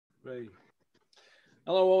Three.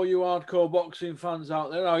 Hello, all you hardcore boxing fans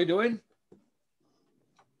out there. How are you doing?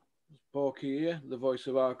 It's Porky here, the voice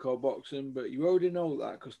of hardcore boxing. But you already know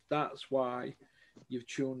that because that's why you've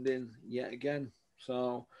tuned in yet again.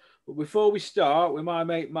 So, but before we start with my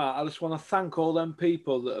mate Matt, I just want to thank all them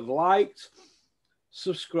people that have liked,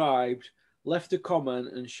 subscribed, left a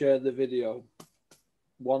comment, and shared the video.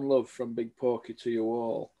 One love from Big Porky to you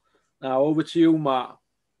all. Now over to you, Matt.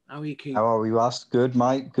 How are you keeping? How are we, Russ? Good,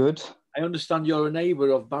 mate. Good. I understand you're a neighbour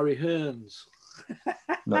of Barry Hearns.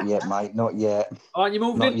 Not yet, mate. Not yet. Aren't you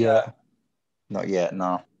moved Not in yet. yet? Not yet,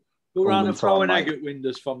 no. Go round and throw an mate. egg at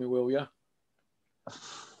windows for me, will you?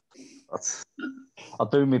 I'll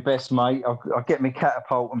do my best, mate. I'll get my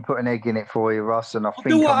catapult and put an egg in it for you, Russ, and I I'll think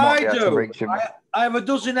do what I might be I able to do. reach it. I have a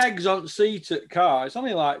dozen eggs on seat at car. It's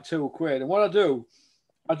only like £2. And what I do,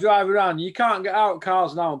 I drive around. You can't get out of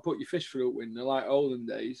cars now and put your fish through a window like olden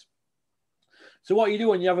days. So what you do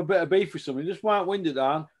when you have a bit of beef with somebody, just wipe window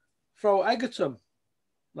down, throw egg at them.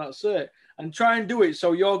 That's it. And try and do it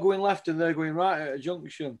so you're going left and they're going right at a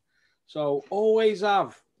junction. So always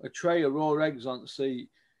have a tray of raw eggs on the seat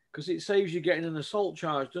because it saves you getting an assault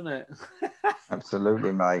charge, doesn't it?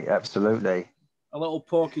 Absolutely, mate. Absolutely. A little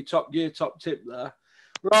Porky Top Gear top tip there.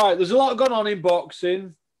 Right, there's a lot going on in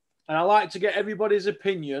boxing, and I like to get everybody's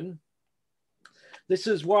opinion. This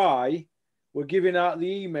is why we're giving out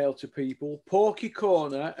the email to people,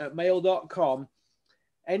 porkycorner@mail.com.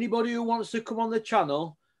 Anybody who wants to come on the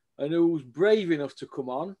channel and who's brave enough to come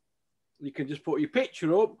on, you can just put your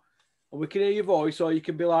picture up and we can hear your voice, or you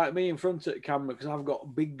can be like me in front of the camera because I've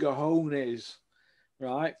got big cojones,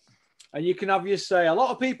 right? And you can have your say. A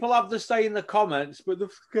lot of people have the say in the comments, but they're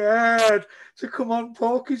scared to come on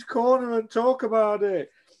Porky's Corner and talk about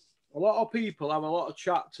it. A lot of people have a lot of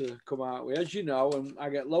chat to come out with, as you know, and I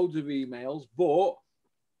get loads of emails, but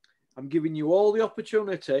I'm giving you all the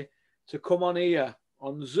opportunity to come on here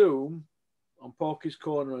on Zoom on Porky's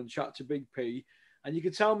Corner and chat to Big P. And you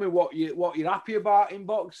can tell me what you're happy about in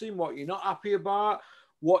boxing, what you're not happy about,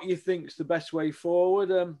 what you think's the best way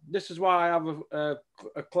forward. This is why I have a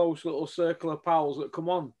close little circle of pals that come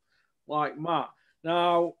on, like Matt.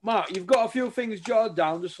 Now, Matt, you've got a few things jotted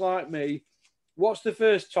down, just like me. What's the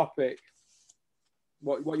first topic?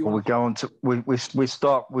 What you want? We go on to we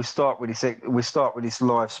start with this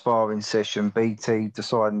live sparring session. BT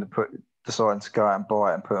deciding to go out and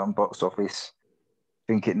buy it and put it on box office.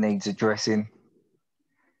 Think it needs addressing.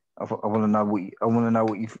 I want to know what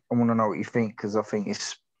you think, because I think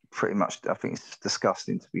it's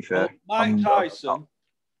disgusting, to be fair. Well,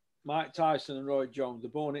 Mike Tyson and Roy Jones,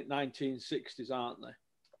 they're born in 1960s, aren't they?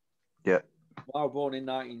 Yeah. I was born in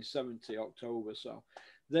 1970, October, so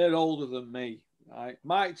they're older than me. Right?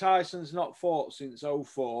 Mike Tyson's not fought since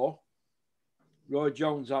 2004. Roy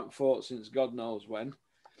Jones hasn't fought since God knows when.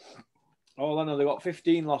 All I know, they've got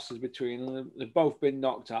 15 losses between them. They've both been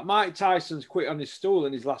knocked out. Mike Tyson's quit on his stool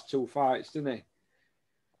in his last two fights, didn't he?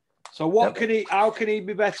 So how can he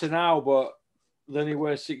be better now than he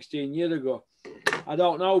was 16 years ago? I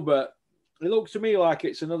don't know, but it looks to me like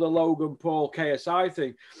it's another Logan Paul KSI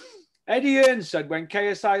thing. Eddie Hearn said when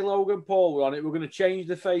KSI Logan Paul were on it, we're going to change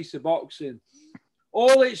the face of boxing.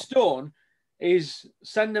 All it's done is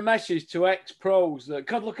send a message to ex-pros that,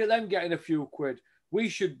 God, look at them getting a few quid. We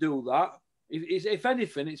should do that. If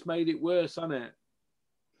anything, it's made it worse, hasn't it?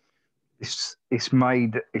 It's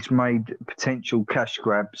made potential cash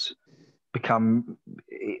grabs become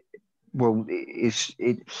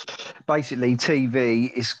basically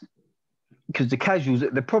TV is. Because the casuals,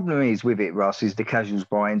 the problem is with it, Russ, is the casuals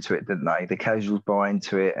buy into it, don't they? The casuals buy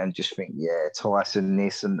into it and just think, yeah, Tyson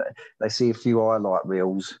this, and they see a few highlight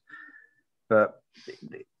reels. But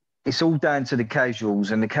it's all down to the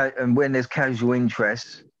casuals, and when there's casual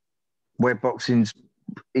interest, where boxing's,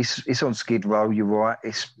 it's on skid row. You're right.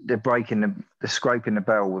 They're scraping the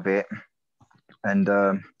barrel with it. And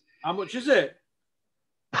how much is it?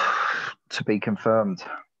 To be confirmed.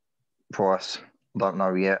 Price, don't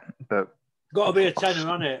know yet, but. Got to be a tenner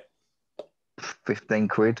on it. 15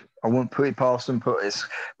 quid. I wouldn't put it past them. Put it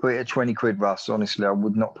at 20 quid, Russ. Honestly, I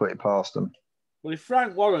would not put it past them. Well, if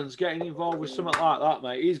Frank Warren's getting involved with something like that,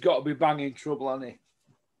 mate, he's got to be banging trouble, hasn't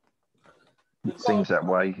he? It seems that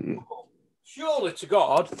way. Surely to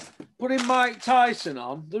God, putting Mike Tyson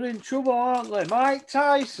on, they're in trouble, aren't they? Mike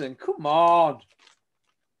Tyson, come on.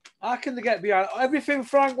 How can they get behind everything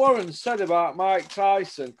Frank Warren said about Mike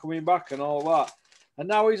Tyson coming back and all that? And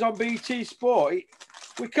now he's on BT Sport.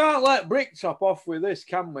 We can't let Bricktop off with this,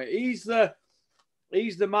 can we? He's the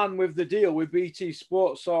man with the deal with BT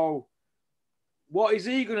Sport. So what is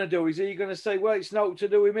he going to do? Is he going to say, well, it's not to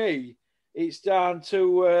do with me. It's down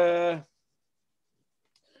to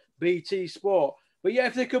BT Sport. But yeah,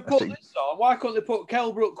 if they could put this on, why couldn't they put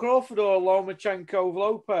Kelbrook Crawford or Lomachenko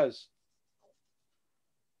Lopez?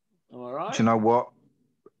 All right. Do you know what?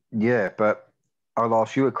 Yeah, but I'll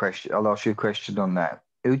ask you a question. I'll ask you a question on that.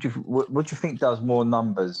 What do you think does more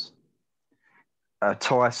numbers? A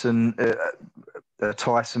Tyson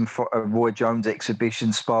Roy Jones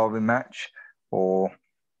exhibition sparring match, or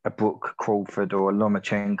a Brooke Crawford or a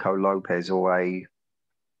Lomachenko Lopez or a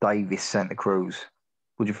Davis Santa Cruz?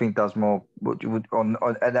 What do you think does more? What you would on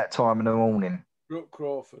at that time in the morning? Brooke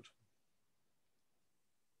Crawford.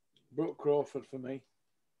 Brooke Crawford for me.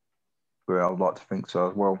 Well, I'd like to think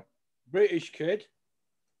so as well. British kid.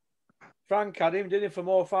 Frank had him, didn't he, for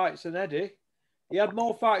more fights than Eddie? He had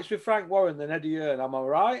more fights with Frank Warren than Eddie Hearn, am I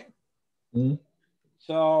right? Mm.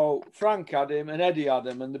 So Frank had him and Eddie had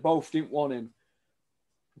him, and they both didn't want him.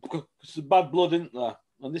 It's bad blood, isn't there?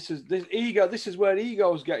 And this is where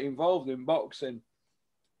egos get involved in boxing.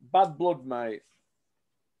 Bad blood, mate.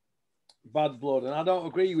 Bad blood, and I don't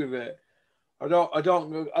agree with it. I don't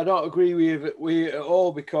agree with it at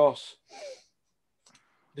all, because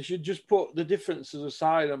they should just put the differences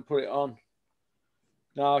aside and put it on.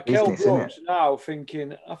 Now, Kell Brooks now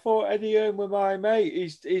thinking, I thought Eddie Hearn were my mate.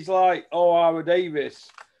 He's like O'Hara Davis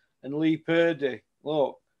and Lee Purdy.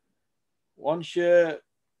 Look, once you're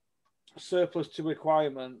surplus to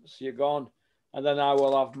requirements, you're gone. And then I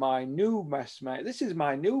will have my new best mate. This is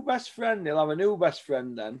my new best friend. He'll have a new best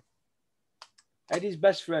friend then. Eddie's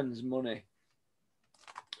best friend's money.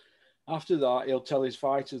 After that, he'll tell his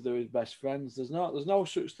fighters they're his best friends. There's no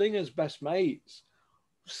such thing as best mates.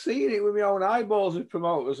 I've seen it with my own eyeballs with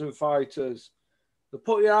promoters and fighters. They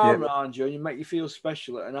put your arm around you and you make you feel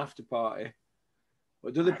special at an after party.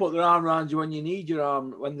 But do they put their arm around you when you need your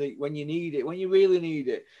arm, when you need it, when you really need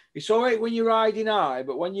it? It's all right when you're riding high,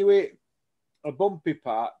 but when you hit a bumpy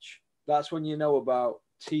patch, that's when you know about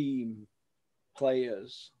team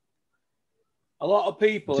players. A lot of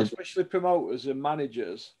people, especially promoters and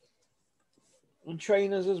managers, and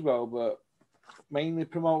trainers as well, but mainly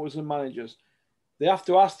promoters and managers, they have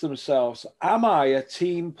to ask themselves, am I a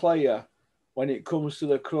team player when it comes to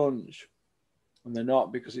the crunch? And they're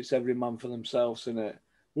not, because it's every man for themselves, isn't it?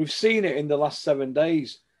 We've seen it in the last 7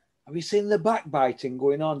 days. Have you seen the backbiting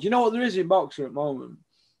going on? Do you know what there is in boxing at the moment?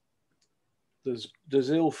 There's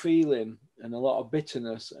ill feeling and a lot of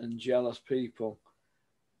bitterness and jealous people.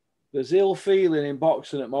 There's ill feeling in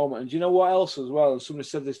boxing at the moment. And do you know what else as well? And somebody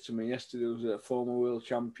said this to me yesterday, was a former world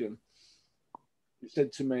champion. He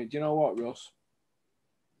said to me, do you know what, Russ?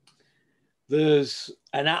 There's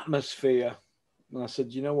an atmosphere. And I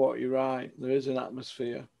said, you know what, you're right. There is an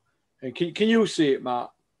atmosphere. And can you see it,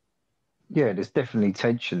 Matt? Yeah, there's definitely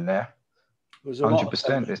tension there. There's a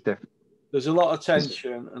 100%. There's a lot of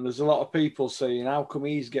tension, and there's a lot of people saying, how come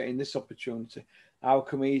he's getting this opportunity? How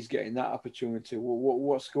come he's getting that opportunity?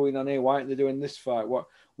 What's going on here? Why aren't they doing this fight? What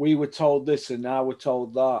we were told this and now we're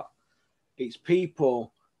told that. It's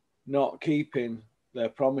people not keeping their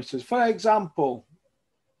promises. For example,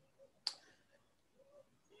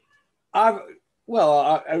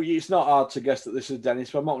 it's not hard to guess that this is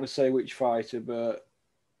Dennis, but I'm not going to say which fighter. But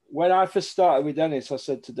when I first started with Dennis, I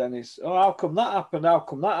said to Dennis, "Oh, how come that happened? How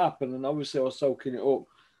come that happened?" And obviously, I was soaking it up.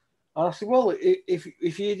 And I said, "Well,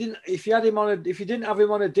 if you didn't have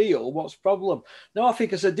him on a deal, what's the problem?" No, I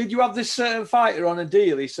said, "Did you have this certain fighter on a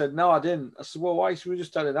deal?" He said, "No, I didn't." I said, "Well, why? So we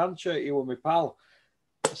just had an handshake here with my pal."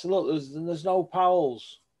 I said, "Look, there's no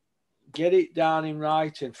pals. Get it down in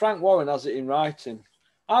writing." Frank Warren has it in writing.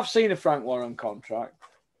 I've seen a Frank Warren contract.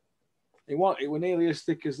 It was nearly as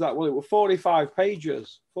thick as that. Well, it was 45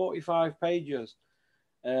 pages. 45 pages.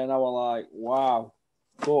 And I was like, wow.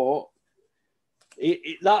 But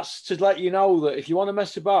that's to let you know that if you want to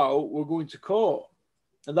mess about, we're going to court.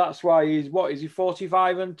 And that's why he's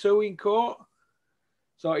 45-2 in court?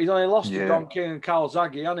 So he's only lost to Don King and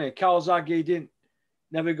Calzaghe, hasn't he? Calzaghe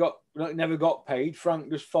never got paid. Frank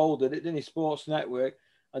just folded it, didn't he? Sports Network.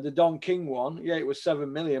 And the Don King one, it was 7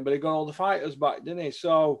 million, but he got all the fighters back, didn't he?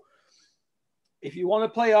 So if you want to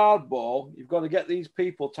play hardball, you've got to get these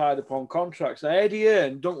people tied up on contracts. Now, Eddie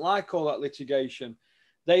Hearn don't like all that litigation.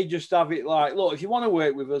 They just have it like, look, if you want to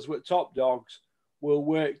work with us, we're top dogs, we'll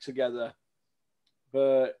work together.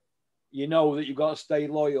 But you know that you've got to stay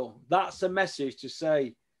loyal. That's a message to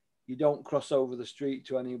say you don't cross over the street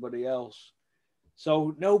to anybody else.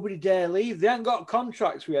 So nobody dare leave. They haven't got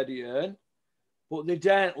contracts with Eddie Hearn, but they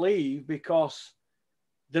daren't leave because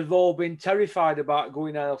they've all been terrified about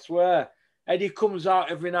going elsewhere. Eddie comes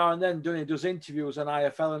out every now and then, does interviews on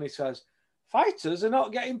IFL, and he says, fighters are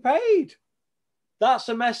not getting paid. That's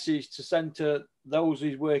a message to send to those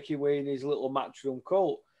he's working with in his little matchroom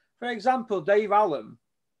cult. For example, Dave Allen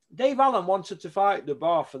Dave Allen wanted to fight the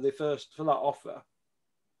bar for that offer,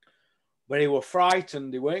 but he were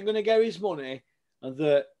frightened he weren't going to get his money and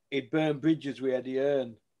that he'd burn bridges with Eddie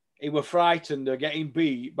Hearn. He were frightened of getting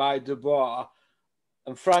beat by Dubois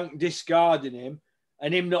and Frank discarding him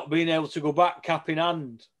and him not being able to go back cap in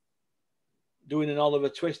hand, doing an Oliver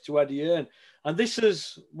Twist to Eddie Hearn. And this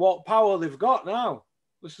is what power they've got now.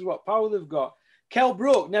 This is what power they've got. Kell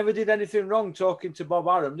Brook never did anything wrong talking to Bob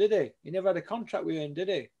Arum, did he? He never had a contract with Hearn, did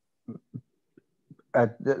he?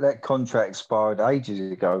 That contract expired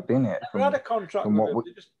ages ago, didn't it? Never had a contract with him.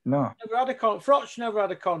 No. Never had a contract. Froch never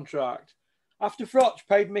had a contract. After Froch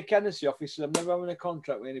paid Mick Hennessy off, he said, I'm never having a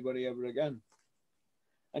contract with anybody ever again.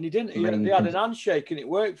 And he didn't. They had an handshake and it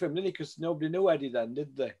worked for him, didn't he? Because nobody knew Eddie then,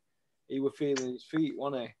 did they? He was feeling his feet,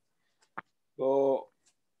 wasn't he? But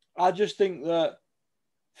I just think that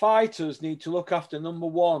fighters need to look after number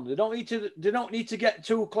one. They don't need to get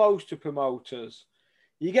too close to promoters.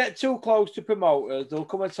 You get too close to promoters, there'll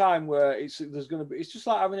come a time where it's just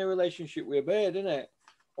like having a relationship with a bird, isn't it?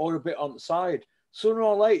 Or a bit on the side. Sooner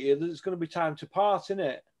or later, there's going to be time to part, isn't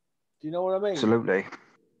it? Do you know what I mean? Absolutely.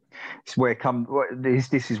 It's where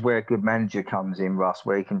this is where a good manager comes in, Russ,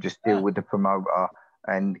 where he can just deal with the promoter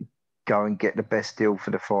and go and get the best deal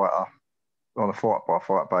for the fighter on a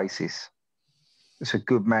fight-by-fight basis. It's a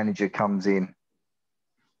good manager comes in.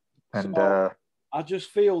 And I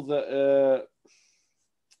just feel that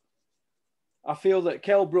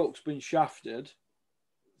Kell Brook's been shafted,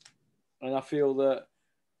 and I feel that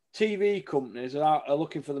TV companies are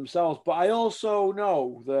looking for themselves. But I also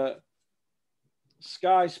know that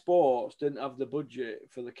Sky Sports didn't have the budget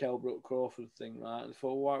for the Kell Brook Crawford thing, right? And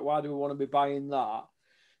thought, why do we want to be buying that?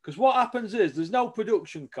 Because what happens is there's no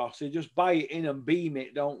production costs. They just buy it in and beam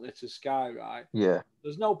it, don't they, to Sky, right? Yeah.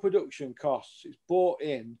 There's no production costs. It's bought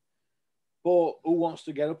in. But who wants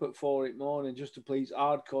to get up at 4 in the morning just to please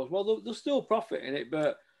hardcores? Well, they'll still profit in it,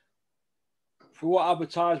 but for what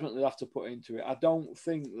advertisement they have to put into it, I don't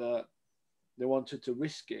think that they wanted to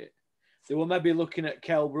risk it. They were maybe looking at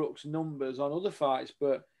Kell Brook's numbers on other fights,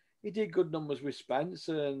 but he did good numbers with Spence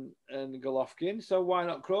and Golovkin, so why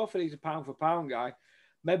not Crawford? He's a pound-for-pound guy.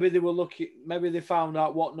 Maybe they were looking. Maybe they found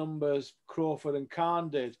out what numbers Crawford and Khan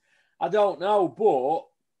did. I don't know, but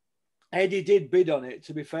Eddie did bid on it,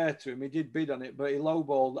 to be fair to him. He did bid on it, but he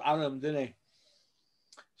lowballed Arum, didn't he?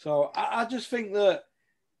 So I just think that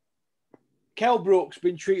Kell Brook's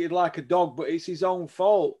been treated like a dog, but it's his own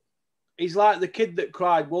fault. He's like the kid that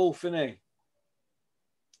cried wolf, isn't he?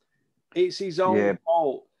 It's his own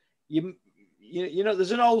fault. You know,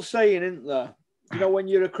 there's an old saying, isn't there? You know, when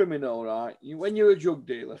you're a criminal, right? When you're a drug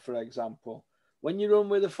dealer, for example, when you run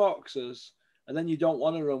with the foxes and then you don't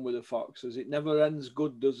want to run with the foxes, it never ends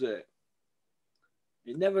good, does it?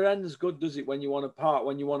 It never ends good, does it, when you want to part,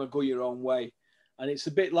 when you want to go your own way? And it's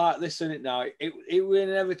a bit like this, isn't it, now? It was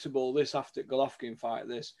inevitable, this after Golovkin fight,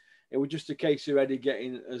 this. It was just a case of Eddie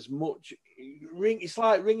getting as much... It's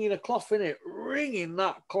like ringing a cloth, isn't it? Ringing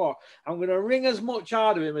that cloth. I'm going to ring as much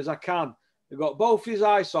out of him as I can. They've got both his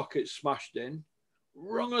eye sockets smashed in.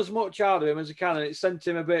 Wrung as much out of him as I can, and it sent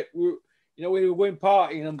him a bit... You know, we were going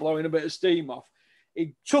partying and blowing a bit of steam off.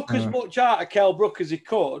 He took as much out of Kell Brook as he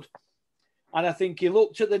could. And I think he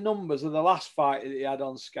looked at the numbers of the last fight that he had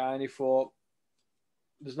on Sky and he thought,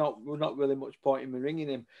 there's not really much point in me ringing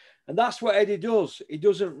him. And that's what Eddie does. He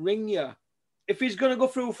doesn't ring you. If he's going to go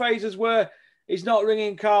through phases where he's not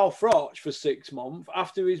ringing Carl Froch for 6 months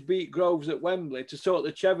after he's beat Groves at Wembley to sort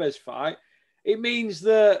the Chavez fight, it means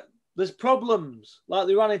that there's problems. Like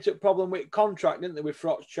they ran into a problem with contract, didn't they, with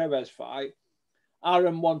Froch Chavez fight?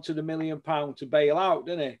 Arum wanted £1 million to bail out,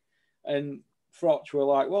 didn't he? And Froch were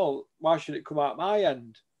like, well, why should it come out my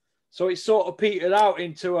end? So it sort of petered out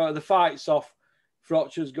into the fights off.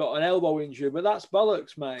 Froch has got an elbow injury, but that's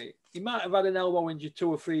bollocks, mate. He might have had an elbow injury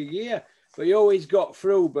 2 or 3 a year, but he always got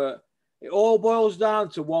through. But it all boils down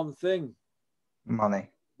to one thing. Money.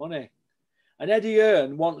 And Eddie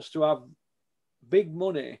Hearn wants to have big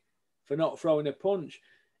money for not throwing a punch.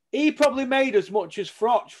 He probably made as much as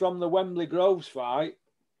Froch from the Wembley Groves fight.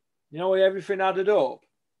 You know, everything added up.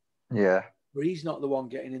 Yeah. But he's not the one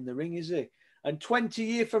getting in the ring, is he? And 20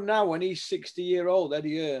 years from now, when he's 60-year-old,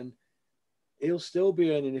 Eddie Hearn, he'll still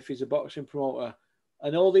be earning if he's a boxing promoter.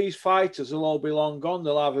 And all these fighters will all be long gone.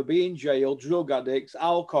 They'll either be in jail, drug addicts,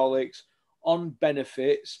 alcoholics, on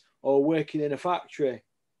benefits, or working in a factory.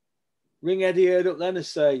 Ring Eddie Hearn up then and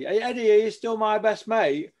say, hey, Eddie, are you still my best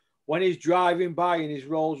mate? When he's driving by in his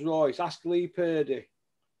Rolls Royce, ask Lee Purdy.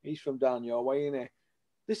 He's from down your way, isn't he?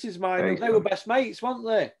 This is my... They were best mates, weren't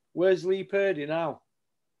they? Where's Lee Purdy now?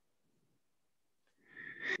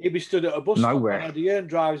 He'd be stood at a bus stop when Eddie Hearn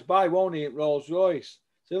drives by, won't he, at Rolls Royce?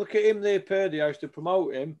 So look at him there, Purdy. I used to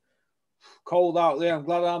promote him. Cold out there. I'm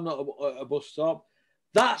glad I'm not at a bus stop.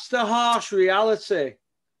 That's the harsh reality.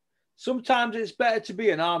 Sometimes it's better to be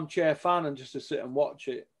an armchair fan and just to sit and watch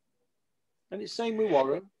it. And it's same with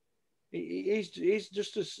Warren. He's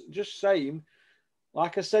just saying,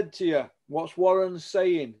 like I said to you, what's Warren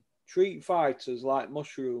saying? Treat fighters like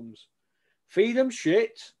mushrooms. Feed them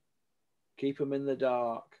shit. Keep them in the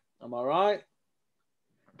dark. Am I right?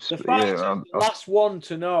 The fighter's the last one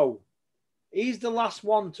to know. He's the last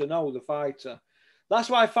one to know, the fighter. That's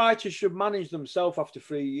why fighters should manage themselves after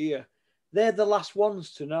 3 years. They're the last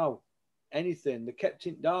ones to know anything. They're kept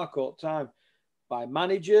in dark all the time by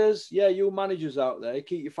managers. Yeah, you managers out there,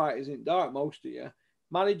 keep your fighters in dark, most of you.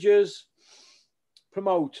 Managers,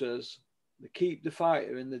 promoters, they keep the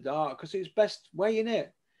fighter in the dark because it's best way in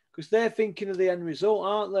it. Because they're thinking of the end result,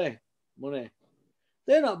 aren't they? Money.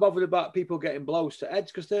 They're not bothered about people getting blows to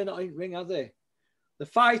heads because they're not in the ring, are they? The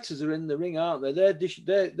fighters are in the ring, aren't they? They're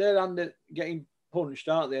getting punched,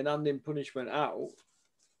 aren't they, and handing punishment out.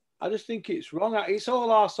 I just think it's wrong. It's all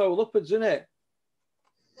arsehole upwards, isn't it?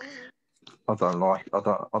 I don't like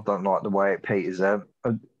the way it peters out.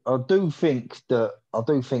 I do think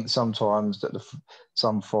sometimes that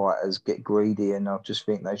some fighters get greedy, and I just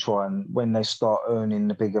think they try and when they start earning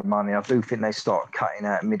the bigger money, I do think they start cutting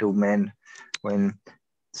out middlemen when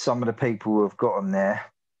some of the people who have got them there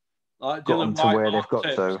like got them to where they've got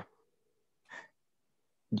to.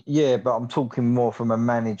 Yeah, but I'm talking more from a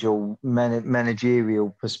managerial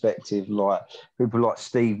perspective. Like people like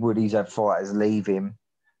Steve Wood, he's had fighters leave him,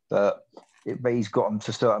 but he's got them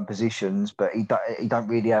to certain positions, but he don't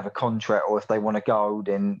really have a contract, or if they want to go,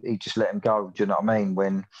 then he just let them go. Do you know what I mean?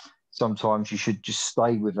 When sometimes you should just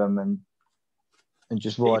stay with them and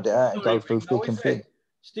just ride it out and go through thick and thin.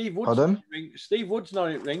 Steve Wood's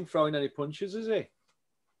not in ring throwing any punches, is he?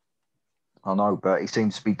 I know, but he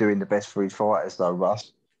seems to be doing the best for his fighters, though,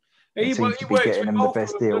 Russ. He seems to be getting them the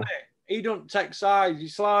best deal. He don't take sides.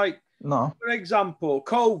 It's like, for example,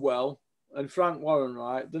 Caldwell and Frank Warren,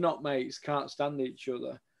 right? They're not mates, can't stand each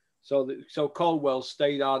other. So Caldwell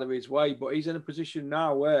stayed out of his way, but he's in a position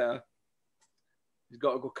now where he's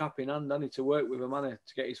got a good cap in hand, hasn't he, to work with him, hasn't he,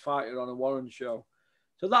 to get his fighter on a Warren show.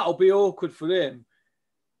 So that'll be awkward for him.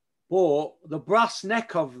 But the brass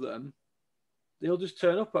neck of them, they'll just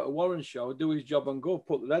turn up at a Warren show, do his job and go,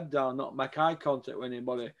 put the head down, not make eye contact with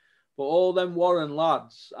anybody. But all them Warren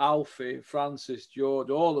lads, Alfie, Francis, George,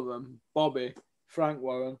 all of them, Bobby, Frank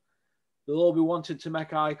Warren, they'll all be wanting to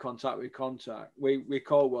make eye contact with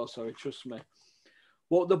Caldwell, sorry, trust me.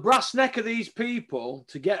 But the brass neck of these people,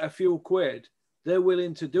 to get a few quid, they're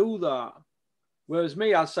willing to do that. Whereas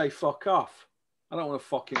me, I'd say, fuck off. I don't want to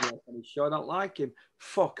fucking work on his show. I don't like him.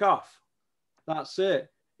 Fuck off. That's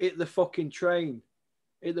it. Hit the fucking train.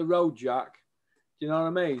 Hit the road, Jack. Do you know what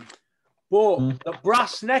I mean? But the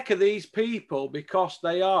brass neck of these people, because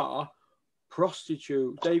they are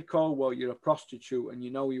prostitutes. Dave Caldwell, you're a prostitute, and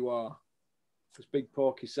you know you are. Because Big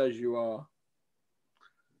Porky says you are.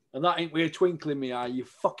 And that ain't with a twinkle in my eye. You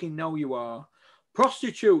fucking know you are.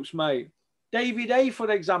 Prostitutes, mate. David A,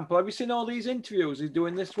 for example. Have you seen all these interviews he's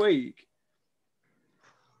doing this week?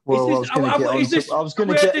 Well, I was going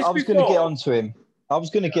to get onto him. I was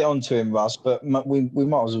going to get onto him, Russ, but we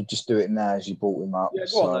might as well just do it now as you brought him up. Yeah,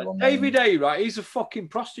 go on then. David A, right? He's a fucking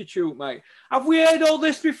prostitute, mate. Have we heard all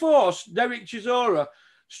this before? Derek Chisora,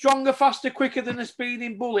 stronger, faster, quicker than a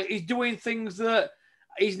speeding bullet. He's doing things that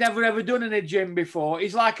he's never ever done in a gym before.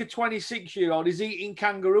 He's like a 26-year-old. He's eating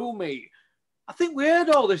kangaroo meat. I think we heard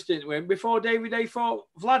all this, didn't we? Before David A fought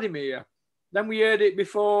Vladimir. Then we heard it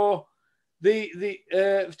before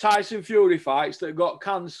the Tyson Fury fights that got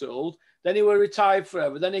cancelled. Then he were retired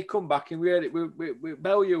forever. Then he come back and we heard it with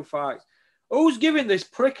Bellew fights. Who's giving this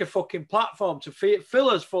prick a fucking platform to fill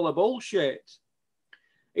us full of bullshit?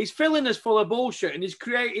 He's filling us full of bullshit and he's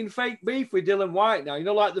creating fake beef with Dylan White now. You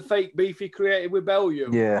know, like the fake beef he created with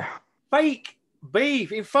Bellew? Yeah. Fake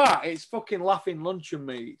beef. In fact, it's fucking laughing luncheon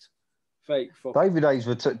meat. Fake fuck. David A's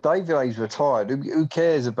retired. Who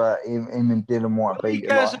cares about him and Dylan White beating? He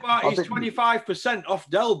cares about his 25% off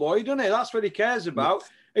Del Boy, doesn't he? That's what he cares about.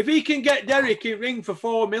 If he can get Derek in ring for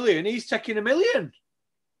 4 million, he's taking $1 million.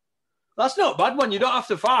 That's not bad when you don't have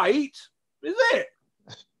to fight, is it?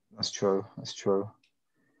 That's true.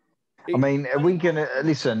 I mean, are we gonna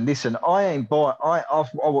listen? I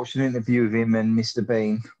watched an interview of him and Mr.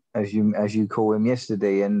 Bean, as you call him,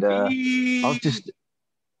 yesterday, and I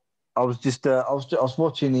was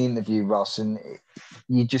watching the interview, Russ, and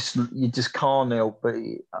you just can't help, but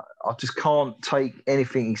I just can't take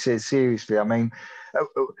anything he says seriously. I mean,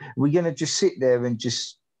 we're gonna just sit there and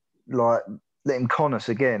just like let him con us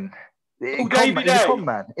again. Oh, David He's a A. con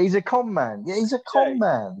man. He's a con man. Yeah, he's a con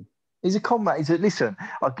man. He's a con man. Listen,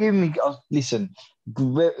 I'll give him, listen,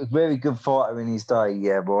 very good fighter in his day,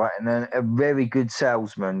 yeah, right? And a very good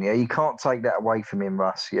salesman, yeah? You can't take that away from him,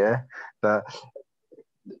 Russ, yeah? But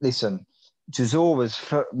listen, Chisora's,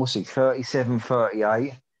 what's he, 37,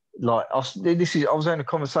 38? Like, I was having a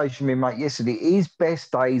conversation with my mate yesterday. His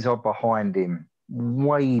best days are behind him,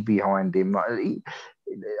 way behind him. Like,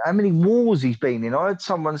 how many wars he's been in? I heard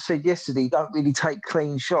someone said yesterday he don't really take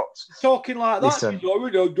clean shots. Talking like Listen, that,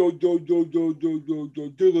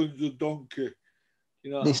 Dylan's a donkey.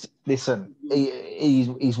 You know. Listen,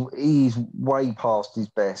 he's way past his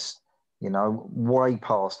best. You know, way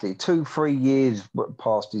past it. 2-3 years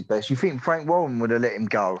past his best. You think Frank Warren would have let him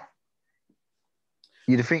go?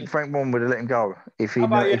 You'd think Frank Warren would have let him go if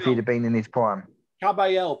he'd have been in his prime.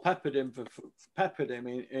 Caballel peppered him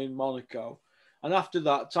in Monaco, and after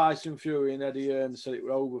that, Tyson Fury and Eddie Hearn said it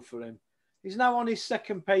were over for him. He's now on his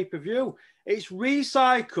second pay-per-view. It's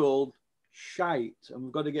recycled shite, and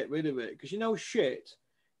we've got to get rid of it because you know shit.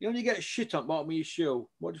 You only get shit on the bottom of your shoe.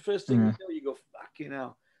 What the first thing you do? You go fucking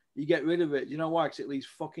hell. You get rid of it. You know why? Because it leaves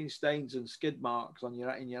fucking stains and skid marks on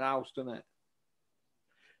in your house, doesn't it?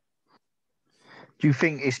 Do you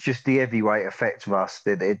think it's just the heavyweight effect, Russ?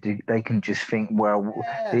 That they can just think, well,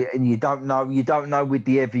 and you don't know with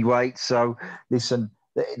the heavyweights. So listen,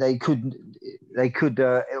 they could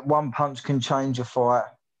one punch can change a fight.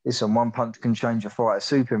 Listen, one punch can change a fight at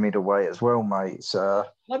super middleweight as well, mate. So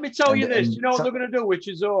let me tell you this. You know what they're going to do with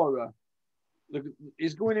Chisora?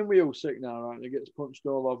 He's going in with Usyk now, right? And he gets punched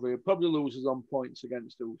all over. He probably loses on points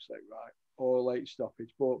against Usyk, right? Or late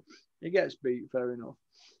stoppage, but he gets beat, fair enough.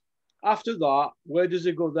 After that, where does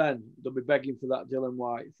he go then? They'll be begging for that Dylan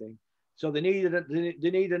White thing. So they need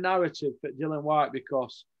a narrative for Dylan White,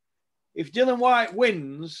 because if Dylan White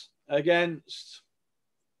wins against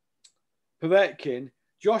Povetkin,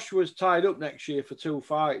 Joshua's tied up next year for 2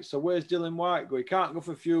 fights. So where's Dylan White go? He can't go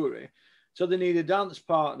for Fury. So they need a dance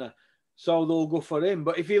partner. So they'll go for him.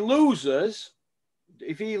 But if he loses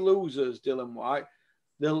Dylan White,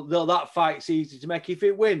 that fight's easy to make. If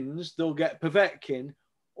he wins, they'll get Povetkin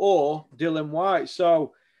or Dylan White.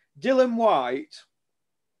 So Dylan White,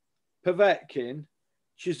 Povetkin,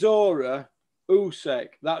 Chisora, Usyk.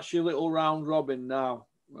 That's your little round robin now.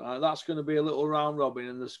 Right? That's going to be a little round robin,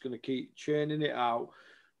 and that's going to keep churning it out.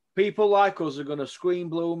 People like us are going to scream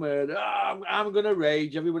blue murder. Oh, I'm going to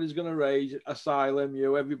rage. Everybody's going to rage. Asylum,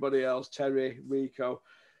 you, everybody else, Terry, Rico.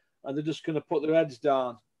 And they're just going to put their heads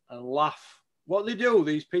down and laugh. What they do,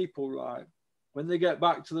 these people, right, when they get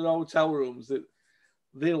back to their hotel rooms,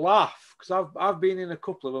 they laugh. Because I've been in a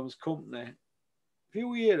couple of them's company a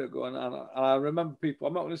few years ago, and I remember people,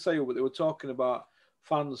 I'm not going to say who, but they were talking about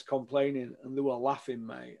fans complaining, and they were laughing,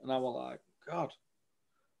 mate. And I was like, God.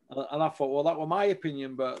 And I thought, well, that was my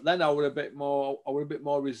opinion, but then I was a bit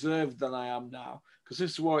more reserved than I am now, because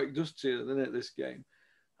this is what it does to you, isn't it? This game,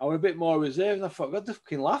 I was a bit more reserved, and I thought, God, they're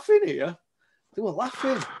fucking laughing here. They were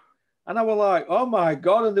laughing, and I was like, oh my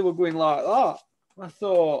God, and they were going like that. I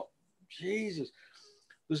thought, Jesus,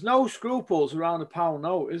 there's no scruples around a pound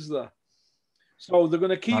note, is there? So they're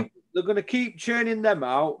going to keep churning them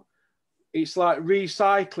out. It's like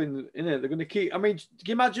recycling, isn't it? They're going to keep. I mean, can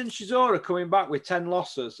you imagine Chisora coming back with 10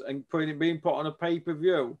 losses and being put on a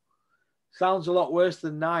pay-per-view? Sounds a lot worse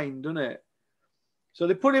than 9, doesn't it? So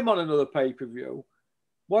they put him on another pay-per-view.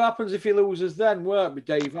 What happens if he loses then? Well, it'll be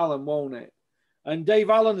Dave Allen, won't it? And Dave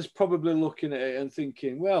Allen is probably looking at it and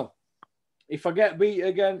thinking, well, if I get beat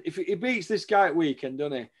again, if he beats this guy at weekend,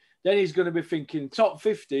 doesn't he? Then he's going to be thinking top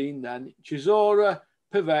 15 then. Chisora,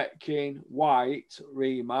 Povetkin, White,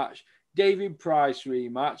 rematch. David Price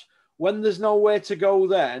rematch. When there's nowhere to go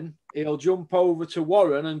then, he'll jump over to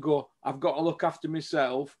Warren and go, I've got to look after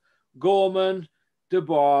myself. Gorman,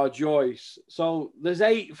 Dubois, Joyce. So there's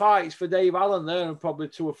 8 fights for Dave Allen there, and probably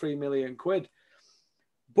 2 or 3 million quid.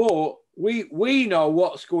 But we know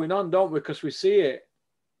what's going on, don't we? Because we see it.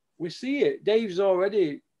 We see it. Dave's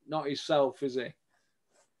already not himself, is he?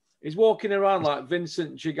 He's walking around like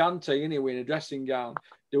Vincent Gigante, anyway, in a dressing gown,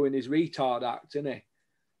 doing his retard act, isn't he?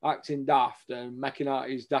 Acting daft and making out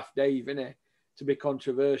his daft Dave, innit, to be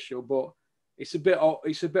controversial, but it's a bit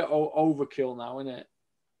overkill now, isn't it?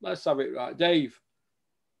 Let's have it right. Dave,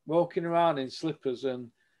 walking around in slippers and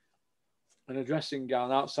a dressing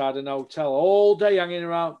gown outside an hotel all day, hanging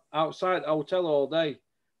around outside the hotel all day.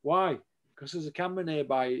 Why? Because there's a camera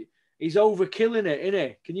nearby. He's overkilling it, isn't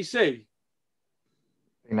he? Can you see?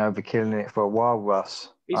 Been overkilling it for a while, Russ.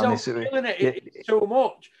 He's overkilling it. It's too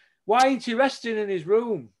much. Why ain't he resting in his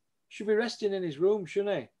room? Should be resting in his room,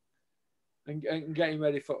 shouldn't he? And getting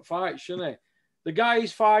ready for fight, shouldn't he? The guy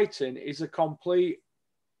he's fighting is a complete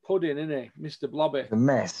pudding, isn't he, Mr. Blobby? The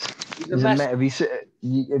mess. He's a mess. Have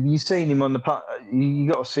you seen him on the?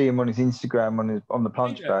 You got to see him on his Instagram on the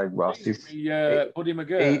punch bag, Russ. Buddy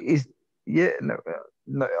McGirt.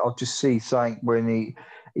 No, I'll just see something when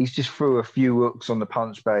he's just threw a few hooks on the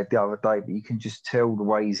punch bag the other day, but you can just tell the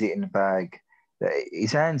way he's hitting the bag that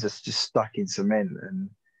his hands are just stuck in cement, and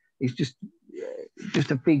he's just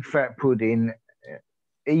a big fat pudding.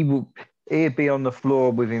 He'd be on the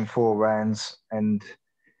floor within 4 rounds, and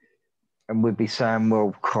we'd be saying,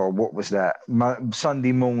 well, God, what was that?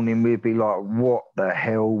 Sunday morning, we'd be like, what the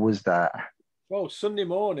hell was that? Well, Sunday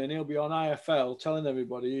morning, he'll be on IFL telling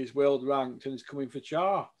everybody he's world ranked and he's coming for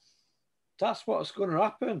Char. That's what's going to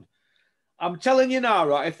happen. I'm telling you now,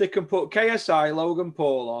 right, if they can put KSI, Logan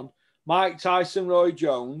Paul on, Mike Tyson, Roy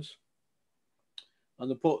Jones, and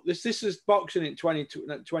they put this is boxing in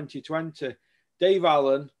 2020, Dave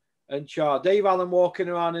Allen and Char. Dave Allen walking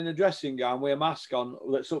around in a dressing gown with a mask on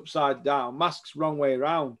that's upside down. Mask's wrong way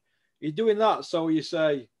around. You're doing that, so you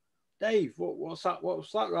say, Dave, what's that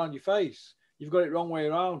around your face? You've got it wrong way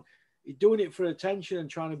around. You're doing it for attention and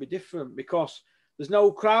trying to be different because there's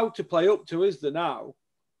no crowd to play up to, is there now?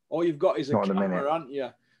 All you've got is a camera, haven't you?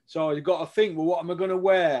 So you've got to think, well, what am I going to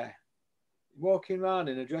wear? Walking around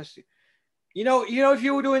in a dressing. You know, if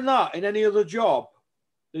you were doing that in any other job,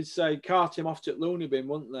 they'd say, cart him off to the loony bin,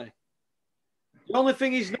 wouldn't they? The only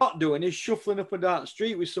thing he's not doing is shuffling up and down the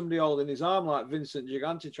street with somebody holding his arm like Vincent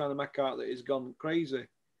Gigante trying to make out that he's gone crazy.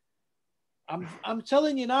 I'm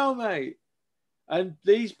telling you now, mate. And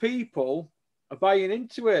these people are buying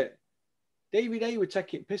into it. David A were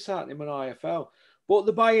taking piss out of him on IFL, but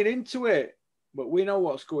they're buying into it. But we know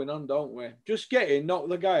what's going on, don't we? Just get in, knock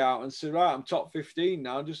the guy out and say, right, I'm top 15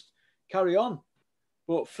 now. Just carry on.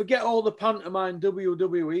 But forget all the pantomime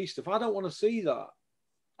WWE stuff. I don't want to see that.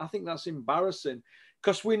 I think that's embarrassing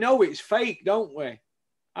because we know it's fake, don't we?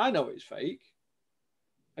 I know it's fake.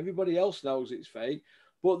 Everybody else knows it's fake.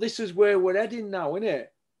 But this is where we're heading now, isn't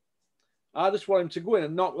it? I just want him to go in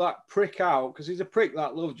and knock that prick out because he's a prick,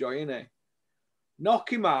 that Lovejoy, isn't he?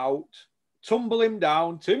 Knock him out, tumble him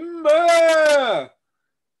down, timber,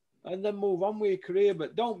 and then move on with your career.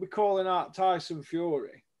 But don't be calling out Tyson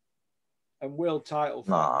Fury and world title.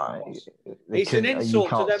 It's an insult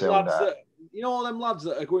to them lads that, you know, all them lads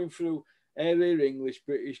that are going through area English,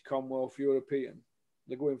 British, Commonwealth, European.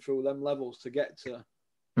 They're going through them levels to get to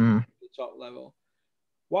the top level.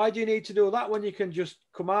 Why do you need to do that when you can just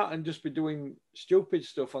come out and just be doing stupid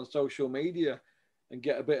stuff on social media and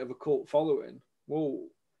get a bit of a cult following? Whoa.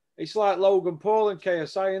 It's like Logan Paul and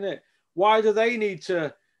KSI, isn't it? Why do they need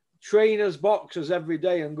to train as boxers every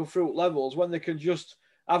day and go through levels when they can just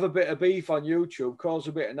have a bit of beef on YouTube, cause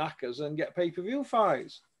a bit of knackers and get pay-per-view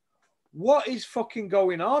fights? What is fucking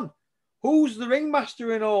going on? Who's the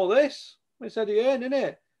ringmaster in all this? It's Eddie Hearn, isn't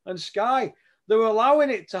it? And Sky. They're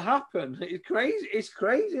allowing it to happen. It's crazy. It's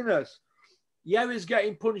craziness. Yeah, he's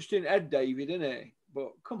getting punched in the head, David, isn't he?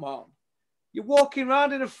 But come on. You're walking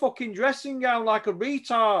around in a fucking dressing gown like a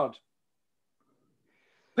retard.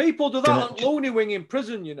 People do that on Looney Wing in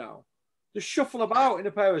prison, you know. They shuffle about in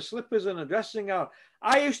a pair of slippers and a dressing gown.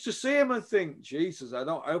 I used to see him and think, Jesus, I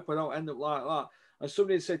hope I don't end up like that. And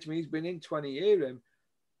somebody said to me, he's been in 20 years. Him.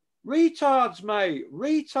 Retards, mate.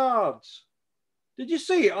 Retards. Did you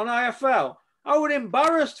see it on IFL? I was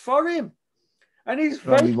embarrassed for him. And his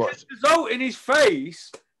face, in his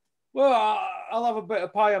face, well, I'll have a bit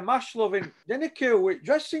of pie and mash loving dinner queue with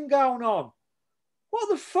dressing gown on. What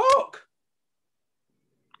the fuck?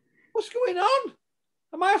 What's going on?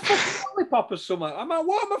 Am I a fucking lollipop or something?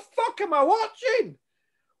 What the fuck am I watching?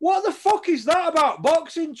 What the fuck is that about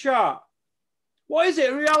boxing chat? What is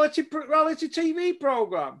it, a reality TV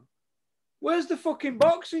program? Where's the fucking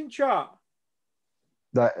boxing chat?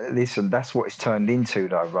 Listen, that's what it's turned into,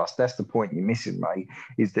 though, Russ. That's the point you're missing, mate.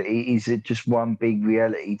 Is that it is just one big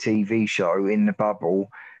reality TV show in the bubble,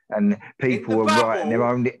 and people are writing their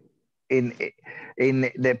own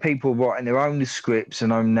people writing their own scripts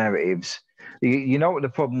and own narratives. You know what the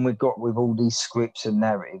problem we've got with all these scripts and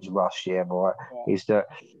narratives, Russ? Yeah, right. Is that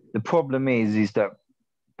the problem is that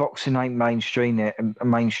boxing ain't mainstream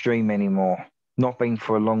anymore. Not been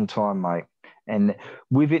for a long time, mate. And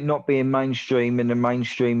with it not being mainstream in the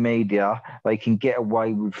mainstream media, they can get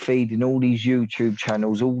away with feeding all these YouTube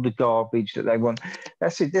channels, all the garbage that they want.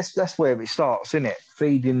 That's it. That's where it starts, isn't it?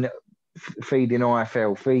 Feeding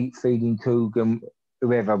IFL, feeding Coogan,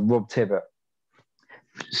 whoever, Rob Tibbett.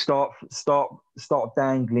 Start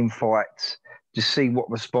dangling fights, just see what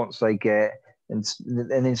response they get, and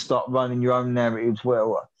then start running your own narratives.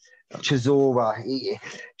 Well,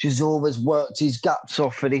 Chizora's worked his guts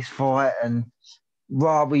off for this fight, and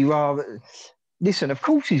rather. Listen, of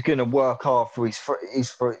course he's going to work hard for his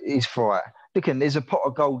fight. Look, and there's a pot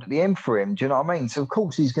of gold at the end for him. Do you know what I mean? So of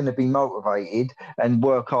course he's going to be motivated and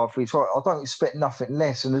work hard for his fight. I don't expect nothing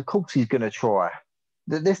less, and of course he's going to try.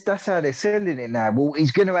 That's how they're selling it now. Well,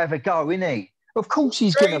 he's going to have a go, isn't he? Of course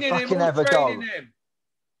he's going to fucking have a go. Him?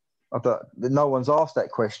 No one's asked that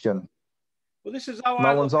question. Well, this is how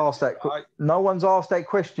no one's asked that. Right? No one's asked that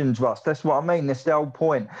question, Russ. That's what I mean. That's the whole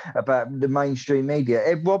point about the mainstream media.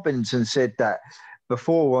 Ed Robinson said that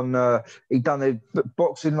before on. He'd done a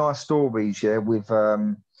boxing life stories, yeah, with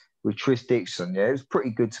Tris Dixon. Yeah, it was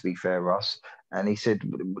pretty good to be fair, Russ. And he said,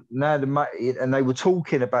 and they were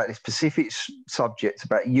talking about this specific subject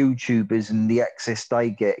about YouTubers and the access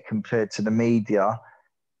they get compared to the media,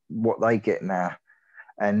 what they get now,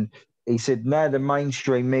 and. He said, now the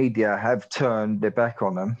mainstream media have turned their back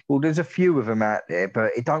on them. Well, there's a few of them out there,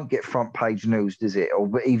 but it don't get front page news, does it?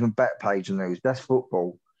 Or even back page news. That's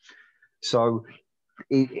football. So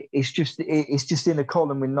it's just in a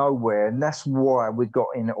column with nowhere. And that's why we've got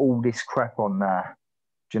in all this crap on now.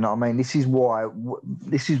 Do you know what I mean? This is why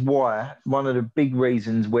one of the big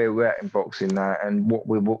reasons where we're at in boxing now and what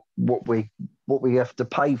we have to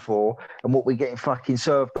pay for and what we're getting fucking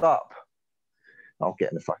served up. I'll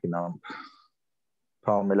get in the fucking arm.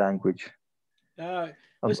 Pardon my language.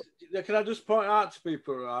 Listen, can I just point out to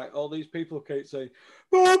people, right? All these people keep saying,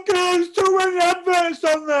 "Oh, there's too many adverts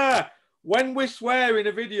on there." When we swear in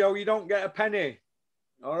a video, you don't get a penny.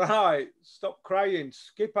 All right, stop crying.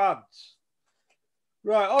 Skip ads.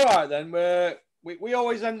 Right, all right then. We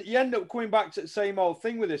always end up coming back to the same old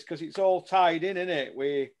thing with this because it's all tied in, isn't it?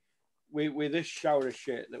 With this shower of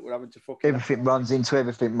shit that we're having to fucking... Everything runs into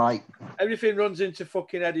everything, mate. Everything runs into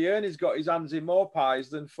fucking Eddie Hearn. He's got his hands in more pies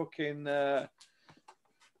than fucking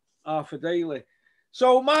Arthur Daly.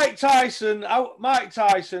 So Mike Tyson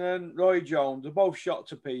and Roy Jones are both shot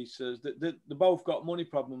to pieces. They both got money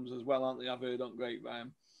problems as well, aren't they? I've heard on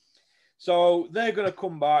Grapevine. So they're going to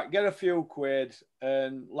come back, get a few quid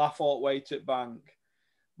and laugh all the way to the bank.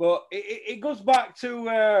 But it goes back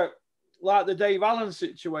to... like the Dave Allen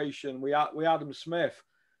situation we Adam Smith.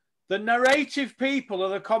 The narrative people are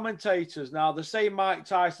the commentators now. The same Mike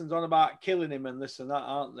Tyson's on about killing him and this and that,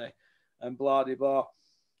 aren't they? And blah, blah, blah.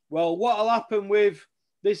 Well, what'll happen with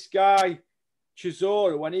this guy,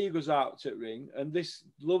 Chisora, when he goes out to the ring, and this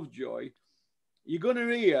Lovejoy, you're going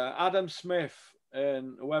to hear Adam Smith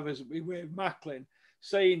and whoever's with Macklin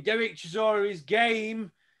saying Derek Chisora is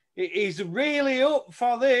game. He's really up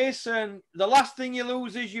for this, and the last thing you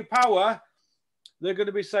lose is your power. They're going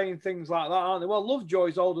to be saying things like that, aren't they? Well,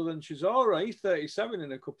 Lovejoy's older than Chisora. He's 37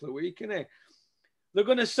 in a couple of weeks, isn't he? They're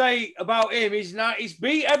going to say about him, he's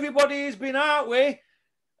beat everybody he's been out with,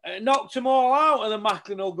 knocked them all out, and then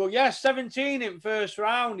Macklin will go, yeah, 17 in first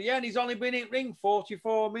round. Yeah, and he's only been in ring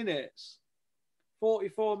 44 minutes.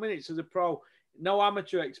 44 minutes as a pro. No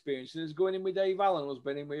amateur experience. And he's going in with Dave Allen, who's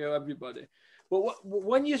been in with everybody. But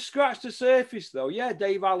when you scratch the surface, though, yeah,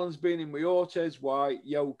 Dave Allen's been in with Ortiz, White,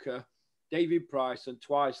 Yoker, David Price, and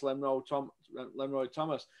twice Lemroy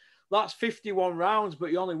Thomas. That's 51 rounds, but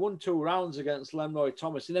he only won 2 rounds against Lemroy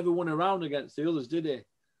Thomas. He never won a round against the others, did he?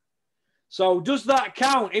 So does that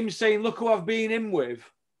count, him saying, look who I've been in with?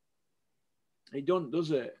 It doesn't,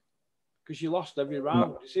 does it? Because you lost every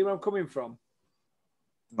round. No. You see where I'm coming from?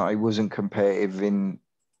 No, he wasn't competitive in...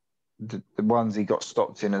 The ones he got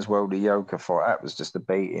stopped in as well, the Yoka fight, that was just a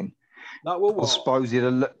beating. That was what? I suppose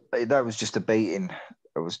that was just a beating.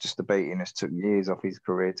 It was just a beating. It took years off his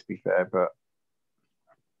career, to be fair. But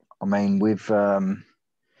I mean, with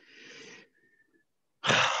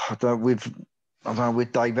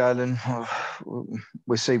Dave Allen,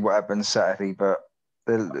 we'll see what happens Saturday. But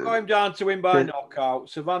got him down to win by knockout.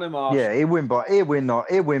 Savannah Marshall. Yeah, he'll win by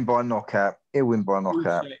knockout. He'll win by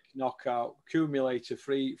knockout. Knockout. Accumulator.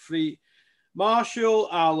 Free. Marshall,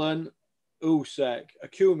 Allen, Usyk.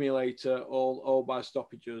 Accumulator. All by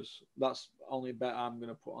stoppages. That's only a bet I'm going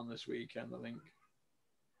to put on this weekend, I think.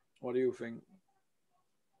 What do you think?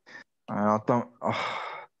 I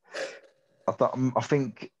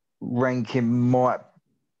think ranking might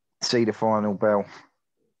see the final bell.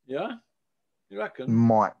 Yeah. You reckon?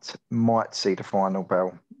 Might see the final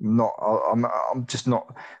bell. I'm just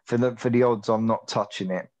not for the odds. I'm not touching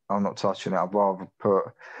it. I'd rather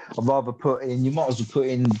put in. You might as well put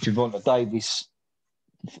in Gervonta Davis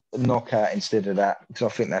knockout instead of that because I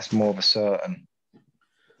think that's more of a certain.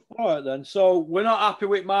 All right then. So we're not happy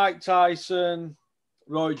with Mike Tyson,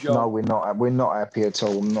 Roy Jones. No, we're not. We're not happy at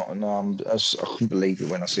all. I couldn't believe it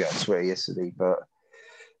when I see it on Twitter yesterday, but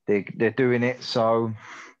they're doing it. So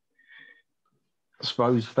I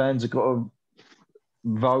suppose fans have got to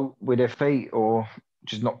vote with their feet or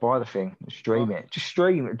just not buy the thing. Stream it. Just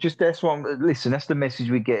stream it. Just that's what. Listen, that's the message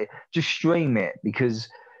we get. Just stream it because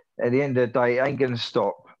at the end of the day, it ain't gonna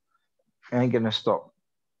stop. It ain't gonna stop.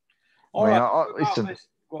 All right. Listen.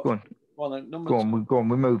 Go on. Number two. Go on.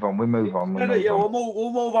 We move on. We'll move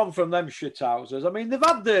on from them shithouses. I mean, they've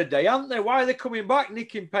had their day, haven't they? Why are they coming back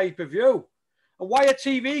nicking pay-per-view? And why are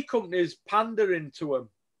TV companies pandering to them?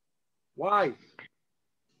 Why?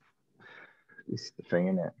 This is the thing,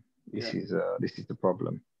 isn't it? This is the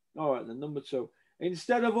problem. All right, then number two.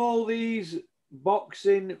 Instead of all these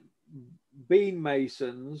boxing bean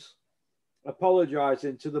masons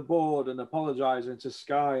apologising to the board and apologising to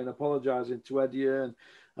Sky and apologising to Eddie Hearn,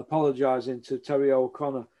 apologising to Terry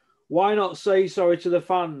O'Connor, why not say sorry to the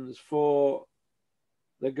fans for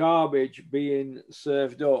the garbage being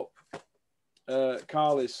served up?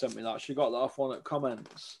 Carly's sent me that. She got that off one at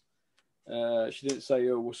comments. She didn't say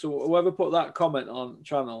who. So whoever put that comment on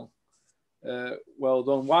channel, well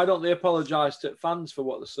done. Why don't they apologise to fans for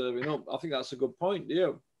what they're serving up? I think that's a good point, do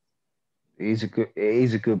you? It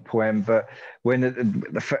is a good point, but when are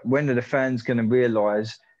the fans going to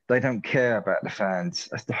realise they don't care about the fans?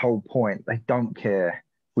 That's the whole point. They don't care.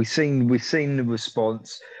 We've seen the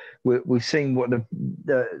response. We've seen what the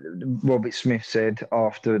Robert Smith said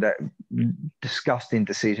after that disgusting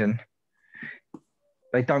decision.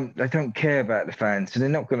 They don't care about the fans, so they're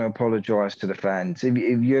not going to apologise to the fans. Have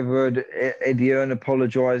you ever heard Eddie Hearn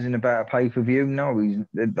apologising about a pay-per-view? No,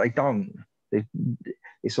 they don't.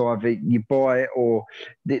 It's either you buy it or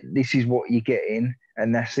this is what you're getting,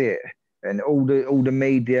 and that's it. And all the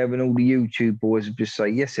media and all the YouTube boys would just say,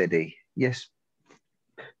 yes, Eddie, yes,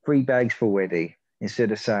 3 bags full, Eddie,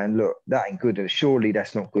 instead of saying, look, that ain't good. Surely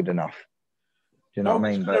that's not good enough. Do you know what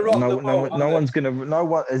I mean? But no one's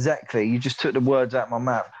gonna. Exactly. You just took the words out of my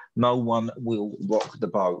mouth. No one will rock the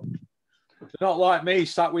boat. Not like me,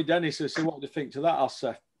 sat with Dennis and say, what do you think to that? I'll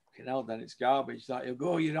say, fucking hell, then it's garbage. That he'll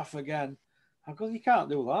go, you're off again. I go, you can't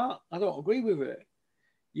do that. I don't agree with it.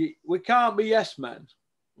 We can't be yes men,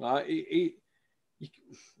 right?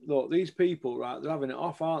 Look, these people, right? They're having it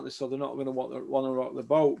off, aren't they? So they're not going to want to rock the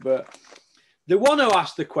boat, but they want to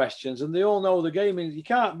ask the questions, and they all know the game is. You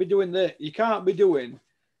can't be doing that. You can't be doing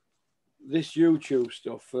this YouTube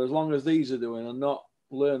stuff for as long as these are doing and not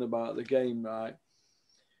learn about the game, right?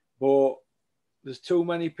 But there's too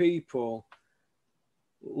many people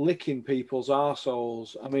licking people's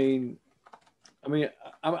arseholes. I mean, I'm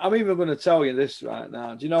even going to tell you this right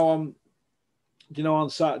now. Do you know on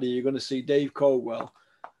Saturday you're going to see Dave Caldwell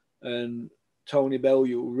and Tony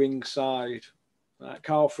Bellew ringside.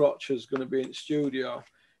 Carl Frotcher's going to be in the studio.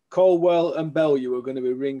 Caldwell and Bellew are going to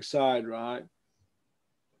be ringside, right?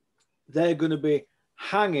 They're going to be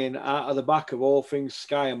hanging out of the back of All Things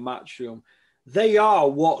Sky and Matchroom. They are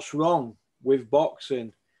what's wrong with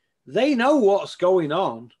boxing. They know what's going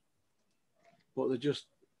on, but they're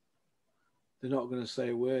not going to say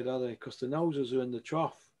a word, are they? Because the noses are in the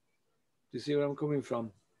trough. Do you see where I'm coming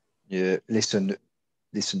from? Yeah, listen.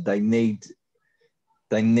 They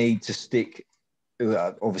need to stick.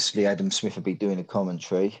 Obviously, Adam Smith will be doing a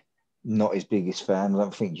commentary. Not his biggest fan. I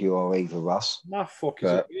don't think you are either, Russ. My fuck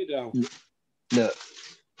is a weirdo. Look,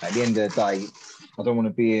 at the end of the day, I don't want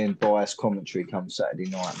to be in biased commentary come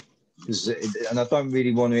Saturday night. And I don't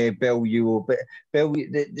really want to hear Bellew or Bellew.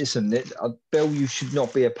 Listen, Bellew should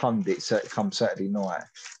not be a pundit come Saturday night.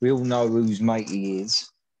 We all know whose mate he is.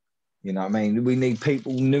 You know what I mean? We need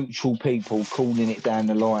neutral people calling it down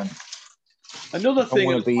the line. Another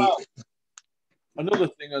thing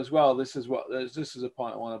as well. This is a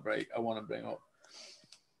point I want to bring up.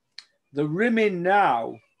 The rimming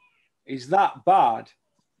now is that bad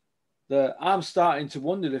that I'm starting to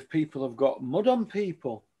wonder if people have got mud on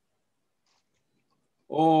people.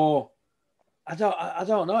 Or I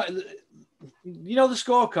don't know. You know the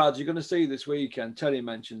scorecards you're going to see this weekend. Terry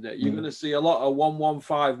mentioned it. You're going to see a lot of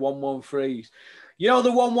 115, 113s. You know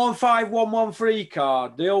the 115, 113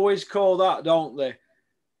 card. They always call that, don't they?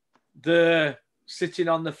 The sitting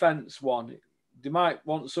on the fence one. They might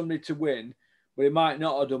want somebody to win, but it might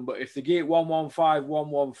not have done. But if they get 115,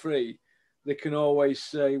 113, they can always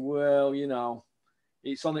say, well, you know,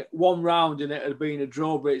 it's only one round and it had been a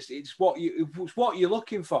draw, but it's what you're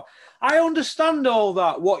looking for. I understand all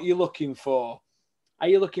that, what you're looking for. Are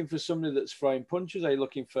you looking for somebody that's throwing punches? Are you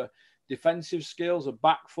looking for defensive skills, a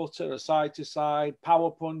back footer, a side to side, power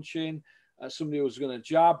punching, somebody who's going to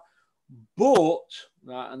jab? But,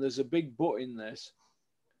 right, and there's a big but in this,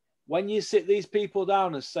 when you sit these people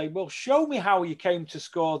down and say, well, show me how you came to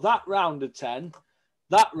score that round of 10,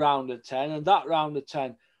 that round of 10, and that round of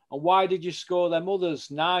 10. And why did you score them others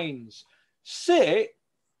 9s? Sit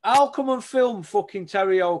I'll come and film fucking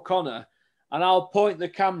Terry O'Connor, and I'll point the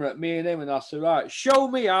camera at me and him, and I'll say, right, show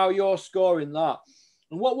me how you're scoring that.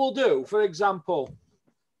 And what we'll do, for example,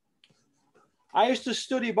 I used to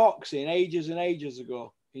study boxing ages and ages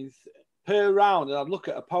ago per round, and I'd look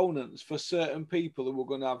at opponents for certain people who were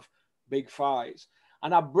going to have big fights.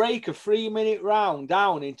 And I'd break a 3-minute round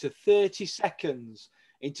down into 30 seconds,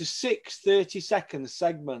 into 6 30-second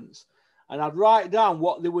segments. And I'd write down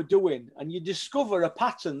what they were doing. And you discover a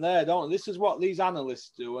pattern there, don't you? This is what these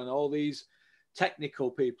analysts do and all these technical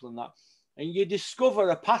people and that. And you discover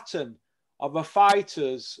a pattern of a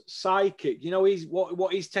fighter's psychic. You know,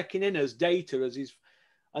 what he's taking in as data as he's,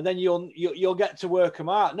 and then you'll get to work them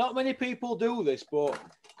out. Not many people do this, but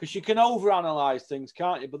because you can overanalyze things,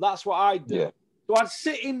 can't you? But that's what I do. Yeah. So I'd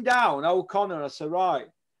sit him down, O'Connor, and I said, right.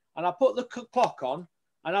 And I put the clock on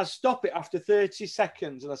and I'd stop it after 30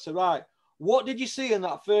 seconds. And I said, right, what did you see in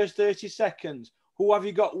that first 30 seconds? Who have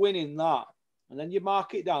you got winning that? And then you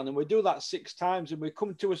mark it down. And we do that 6 times and we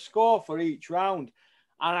come to a score for each round.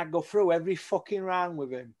 And I go through every fucking round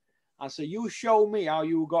with him. And so you show me how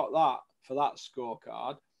you got that for that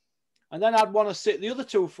scorecard. And then I'd want to sit the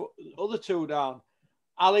other two down.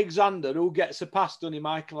 Alexander, who gets a pass done in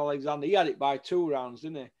Michael Alexander, he had it by 2 rounds,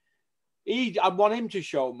 didn't he? I'd want him to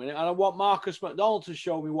show me it, and I want Marcus McDonald to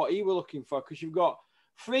show me what he was looking for, because you've got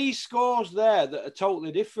 3 scores there that are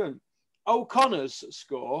totally different. O'Connor's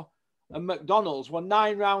score and McDonald's were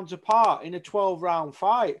 9 rounds apart in a 12-round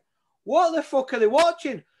fight. What the fuck are they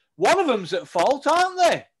watching? One of them's at fault, aren't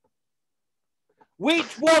they?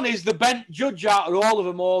 Which one is the bent judge out of all of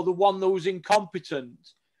them, or the one who's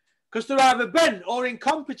incompetent? Because they're either bent or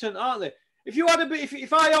incompetent, aren't they? If you had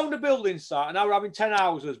if I owned a building site and I were having 10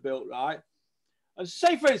 houses built, right? And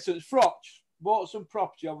say, for instance, Froch bought some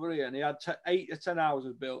property over here and he had 8 or 10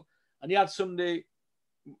 houses built, and he had somebody,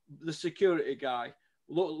 the security guy,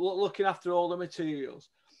 looking after all the materials.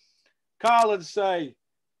 Carl would say,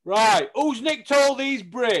 right, who's nicked all these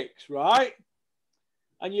bricks, right?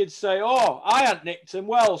 And you'd say, oh, I hadn't nicked them.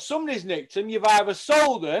 Well, somebody's nicked them. You've either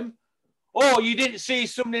sold them or you didn't see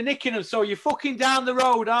somebody nicking them. So you're fucking down the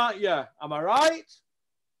road, aren't you? Am I right?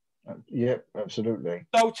 Yep, absolutely.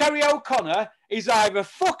 So Terry O'Connor is either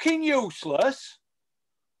fucking useless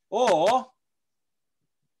or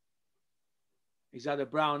he's had a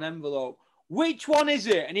brown envelope. Which one is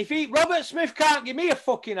it? And if Robert Smith can't give me a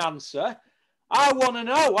fucking answer, I want to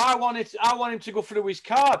know. I want him to go through his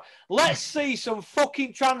card. Let's see some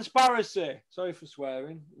fucking transparency. Sorry for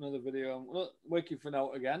swearing. Another video. I'm working for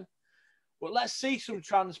note again. But let's see some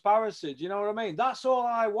transparency. Do you know what I mean? That's all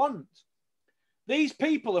I want. These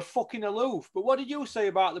people are fucking aloof. But what did you say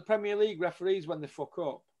about the Premier League referees when they fuck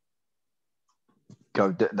up?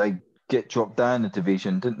 They get dropped down the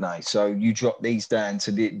division, didn't they? So you drop these down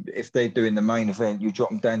to if they're doing the main event, you drop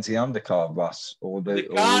them down to the undercard, Russ, or the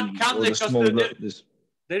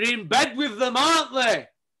they're in bed with them, aren't they?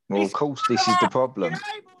 Well, of course, this is the problem.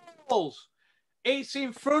 Eyeballs. It's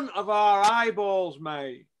in front of our eyeballs,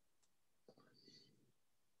 mate.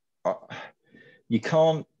 You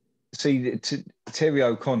can't see Terry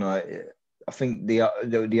O'Connor. I think the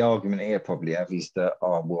argument here probably is that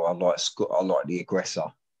I like the aggressor.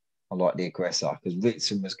 I like the aggressor because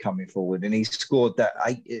Ritson was coming forward and he scored that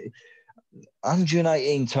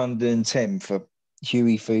 118 to 110 for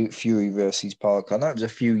Fury versus Parker. I know it was a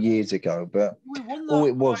few years ago, but all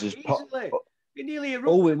it was is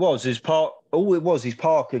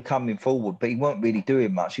Parker coming forward, but he weren't really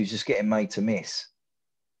doing much. He was just getting made to miss.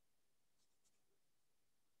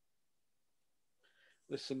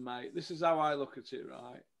 Listen, mate, this is how I look at it,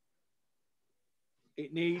 right?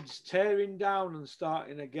 It needs tearing down and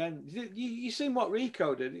starting again. You seen what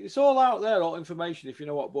Rico did? It's all out there, all information, if you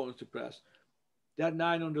know what buttons to press. They had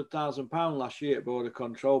 £900,000 last year at Border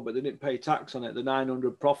Control, but they didn't pay tax on it, the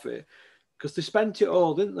 900 profit, because they spent it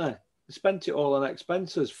all, didn't they? They spent it all on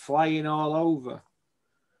expenses, flying all over.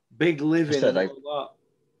 Big living and all that.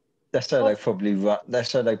 That's how they probably run.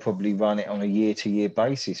 That's how they probably run it on a year-to-year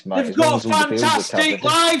basis, mate. They've got fantastic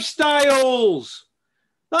lifestyles.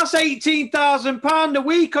 That's £18,000 a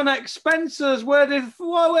week on expenses. Where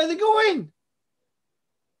are they going?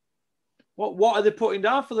 What are they putting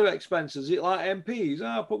down for their expenses? Is it like MPs?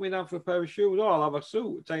 Oh, put me down for a pair of shoes. Oh, I'll have a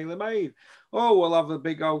suit, tailor-made. Oh, we'll have a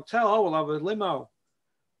big hotel. Oh, we'll have a limo.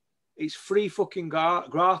 It's free fucking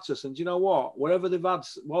gratis. And do you know what? Whatever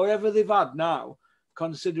they've had now,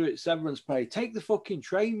 consider it severance pay. Take the fucking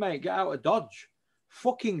train, mate. Get out of Dodge.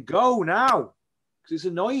 Fucking go now. Because it's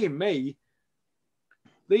annoying me.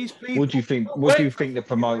 These people. What do you think? What do you think the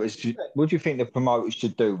promoters should? What do you think the promoters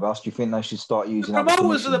should do, Russ? Do you think they should start using? The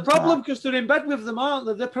promoters are the problem because they're in bed with them, aren't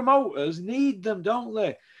they? The promoters need them, don't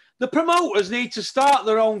they? The promoters need to start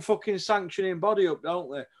their own fucking sanctioning body up,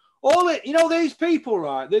 don't they? All it, you know, these people,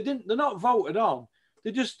 right? They're not voted on.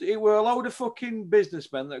 It were a load of fucking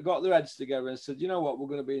businessmen that got their heads together and said, you know what, we're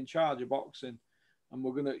going to be in charge of boxing, and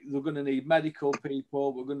they're going to need medical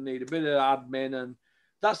people. We're going to need a bit of admin, and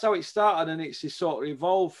that's how it started, and it's sort of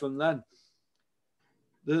evolved from then.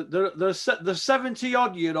 The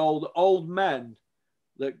 70-odd-year-old old men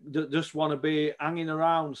that just want to be hanging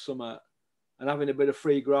around somewhere and having a bit of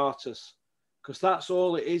free gratis, because that's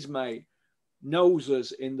all it is, mate.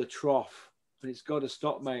 Noses in the trough, and it's got to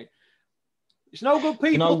stop, mate. It's no good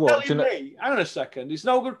people telling me. Hang on a second. It's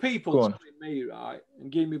no good people telling me, right,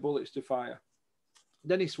 and giving me bullets to fire.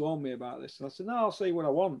 Then he warned me about this, and I said, no, I'll say what I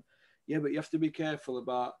want. Yeah, but you have to be careful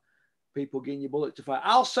about people giving you bullets to fire.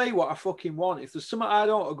 I'll say what I fucking want. If there's something I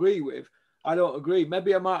don't agree with, I don't agree.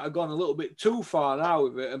 Maybe I might have gone a little bit too far now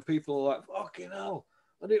with it, and people are like, fucking hell.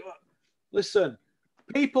 Listen,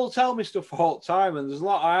 people tell me stuff all the time, and there's a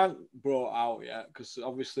lot I haven't brought out yet, because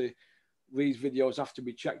obviously these videos have to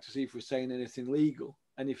be checked to see if we're saying anything legal,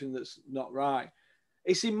 anything that's not right.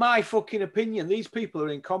 It's in my fucking opinion. These people are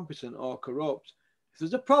incompetent or corrupt. If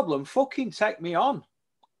there's a problem, fucking take me on.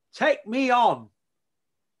 Take me on.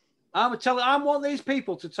 I want these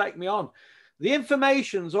people to take me on. The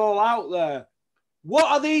information's all out there. What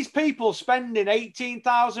are these people spending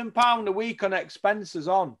 £18,000 a week on expenses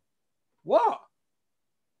on? What?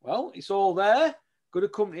 Well, it's all there. Go to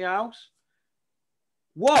company house.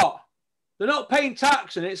 What? They're not paying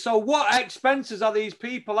tax on it. So what expenses are these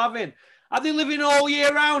people having? Are they living all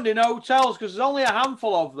year round in hotels? Because there's only a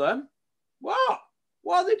handful of them. What?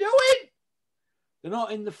 What are they doing? They're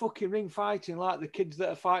not in the fucking ring fighting like the kids that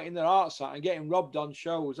are fighting their hearts out and getting robbed on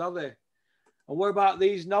shows, are they? And what about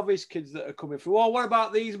these novice kids that are coming through? Oh, what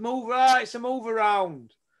about these it's a move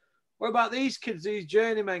around? What about these kids, these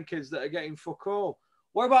journeyman kids that are getting fuck all?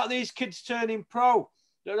 What about these kids turning pro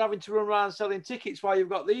that are having to run around selling tickets while you've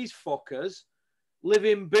got these fuckers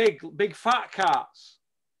living big fat cats?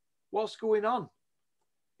 What's going on?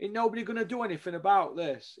 Ain't nobody going to do anything about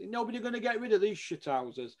this. Ain't nobody going to get rid of these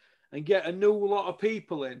shithouses and get a new lot of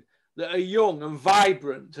people in that are young and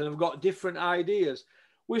vibrant and have got different ideas.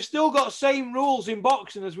 We've still got same rules in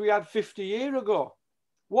boxing as we had 50 years ago.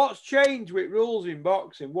 What's changed with rules in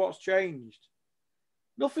boxing? What's changed?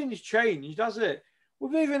 Nothing's changed, has it?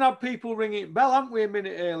 We've even had people ringing bell, haven't we, a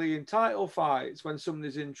minute early in title fights when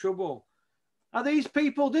somebody's in trouble. Are these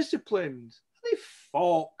people disciplined? Are they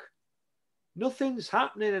fuck? Nothing's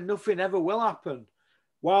happening and nothing ever will happen.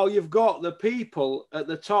 While you've got the people at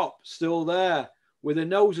the top still there with their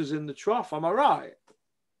noses in the trough. Am I right?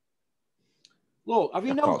 Look, have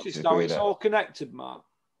you noticed how it's all connected, Matt?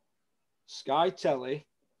 Sky Telly,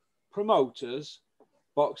 promoters,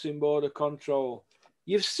 Boxing Board of Control.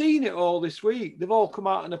 You've seen it all this week. They've all come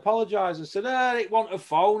out and apologised and said, it wasn't a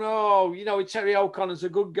phone. Oh, you know, Terry O'Connor's a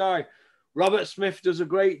good guy. Robert Smith does a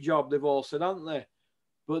great job, they've all said, haven't they?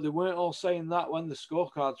 But they weren't all saying that when the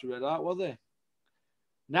scorecards were read out, were they?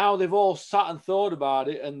 Now they've all sat and thought about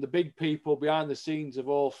it, and the big people behind the scenes have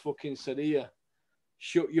all fucking said, here,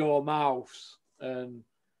 shut your mouths and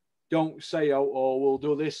don't say, oh, we'll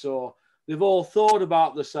do this, or they've all thought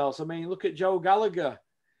about themselves. I mean, look at Joe Gallagher.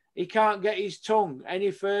 He can't get his tongue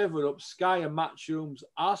any further up Sky and Matchroom's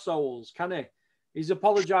arseholes, can he? He's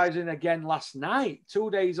apologising again last night, 2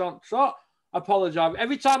 days on trot. Apologise.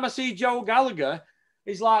 Every time I see Joe Gallagher,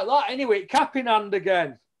 he's like that. Anyway, cap in hand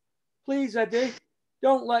again. Please, Eddie,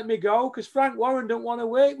 don't let me go, because Frank Warren don't want to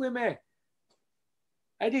work with me.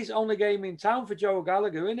 Eddie's only game in town for Joe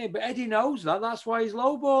Gallagher, isn't he? But Eddie knows that. That's why he's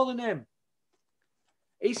lowballing him.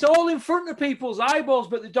 It's all in front of people's eyeballs,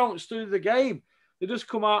 but they don't study the game. They just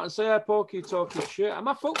come out and say, hey, Porky, talking shit. Am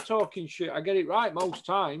I fuck talking shit? I get it right most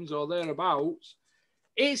times, or thereabouts.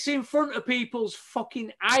 It's in front of people's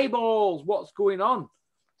fucking eyeballs what's going on.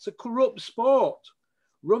 It's a corrupt sport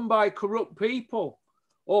run by corrupt people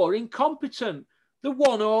or incompetent. The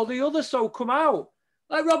one or the other, so come out.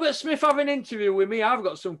 Let Robert Smith have an interview with me. I've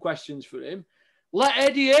got some questions for him. Let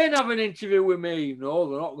Eddie Hearn have an interview with me. No,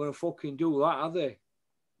 they're not going to fucking do that, are they?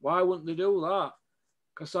 Why wouldn't they do that?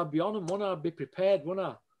 Because I'd be on them, wouldn't I? I'd be prepared, wouldn't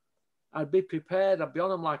I? I'd be prepared. I'd be on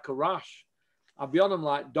them like a rash. I'd be on them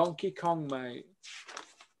like Donkey Kong, mate.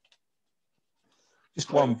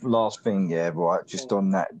 Just one last thing, yeah, right. Just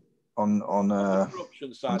on that, on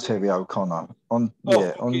Terry O'Connor,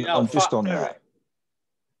 just on that.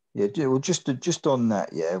 Yeah, well, just on that,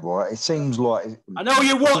 yeah, right. It seems like I know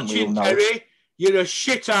you're watching, Terry. You're a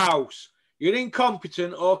shit house. You're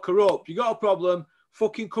incompetent or corrupt. You got a problem?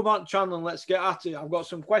 Fucking come on, channel, and let's get at it. I've got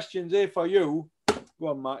some questions here for you. Go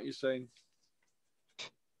on, Matt. You're saying.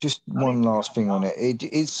 Just one last thing on it.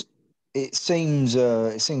 it seems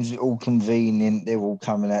all convenient. They're all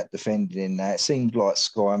coming out defending that. It seems like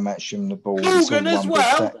Sky match them the ball. Coogan as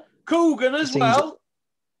well. Coogan as well.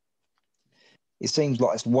 It seems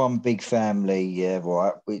like it's one big family, yeah,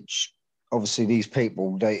 right. Which obviously these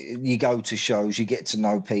people, you go to shows, you get to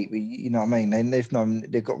know people. You know what I mean?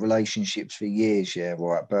 They've got relationships for years, yeah,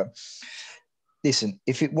 right. But listen,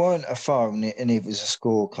 if it weren't a phone and it was a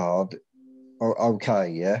scorecard, okay,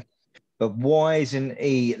 yeah. But why isn't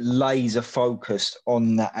he laser focused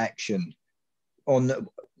on that action, on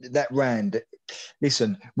that round?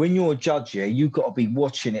 Listen, when you're a judge here, you've got to be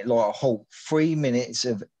watching it like a whole 3 minutes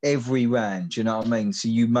of every round. You know what I mean? So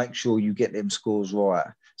you make sure you get them scores right.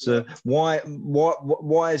 So why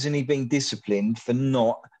hasn't he been disciplined for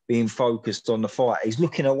not being focused on the fight? He's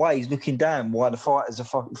looking away. He's looking down while the fighters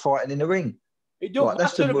are fighting in the ring. It don't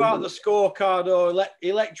matter about the scorecard or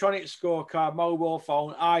electronic scorecard, mobile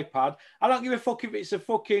phone, iPad. I don't give a fuck if it's a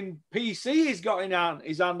fucking PC he's got in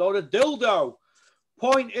his hand or a dildo.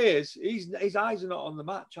 Point is, his eyes are not on the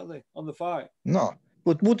match, are they? On the fight. No.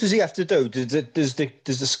 What does he have to do? Does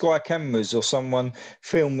the Sky cameras or someone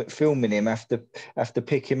filming him have to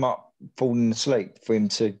pick him up falling asleep for him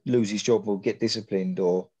to lose his job or get disciplined,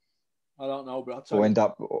 or I don't know, but I'll tell you, end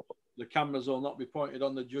up. The cameras will not be pointed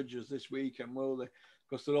on the judges this weekend, will they?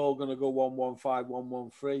 Because they're all going to go 115,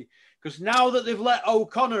 113. Because now that they've let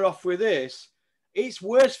O'Connor off with this, it's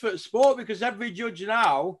worse for the sport because every judge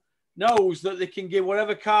now knows that they can give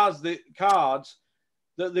whatever cards that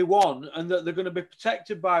they want and that they're going to be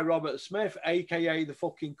protected by Robert Smith, aka the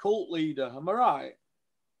fucking cult leader. Am I right?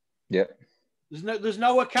 Yeah. There's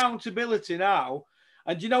no accountability now.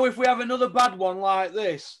 And you know, if we have another bad one like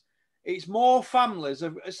this, it's more families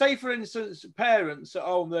of, say, for instance, parents at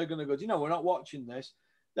home, they're going to go, do you know, we're not watching this.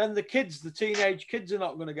 Then the kids, the teenage kids are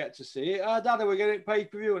not going to get to see it. Oh, Dad, are we getting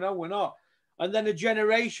pay-per-view? No, we're not. And then a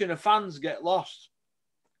generation of fans get lost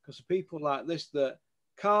because of people like this that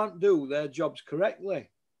can't do their jobs correctly.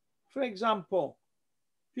 For example,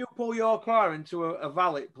 if you pull your car into a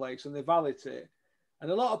valet place and they valet it, and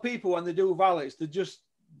a lot of people, when they do valets,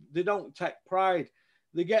 they don't take pride.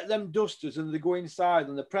 They get them dusters and they go inside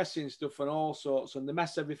and they're pressing stuff and all sorts and they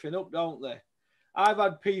mess everything up, don't they? I've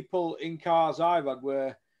had people in cars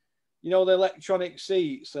where, you know, the electronic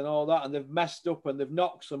seats and all that, and they've messed up and they've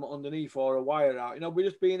knocked some underneath or a wire out. You know, we're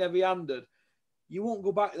just being heavy-handed. You won't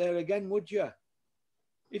go back there again, would you?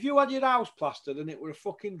 If you had your house plastered and it were a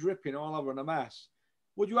fucking dripping all over and a mess,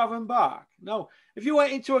 would you have them back? No. If you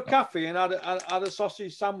went into a cafe and had a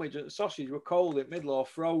sausage sandwich and the sausage were cold in the middle or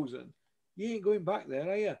frozen, you ain't going back there,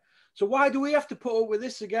 are you? So why do we have to put up with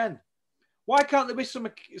this again? Why can't there be some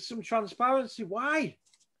transparency? Why?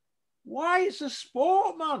 Why? It's a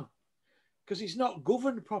sport, man. Because it's not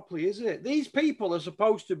governed properly, is it? These people are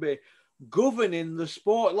supposed to be governing the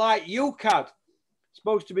sport like UCAD.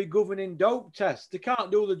 Supposed to be governing dope tests. They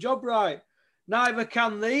can't do the job right. Neither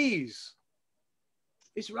can these.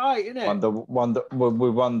 It's right, isn't it?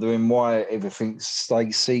 We're wondering why everything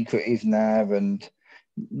stays secretive now, and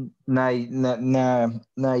now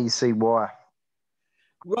you see why.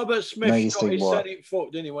 Robert Smith got his Senate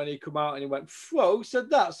foot, didn't he, when he come out and he went, who said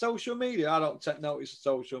that? Social media. I don't take notice of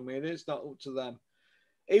social media. It's not up to them.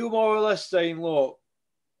 He was more or less saying, look,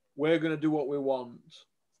 we're going to do what we want.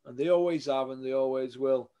 And they always have and they always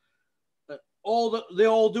will. They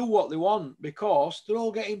all do what they want because they're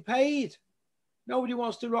all getting paid. Nobody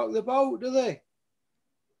wants to rock the boat, do they?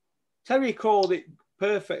 Terry called it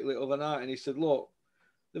perfectly the other night and he said, look,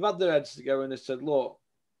 they've had their heads together and they said, look,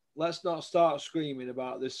 let's not start screaming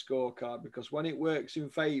about this scorecard because when it works in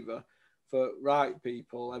favour for right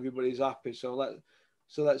people, everybody's happy. So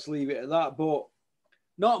let's leave it at that. But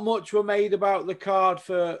not much were made about the card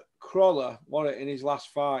for Crawler, wasn't it, in his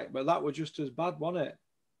last fight? But that was just as bad, wasn't it?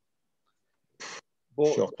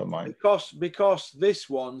 But shocker, mate. Because this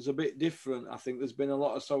one's a bit different, I think there's been a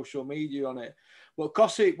lot of social media on it. But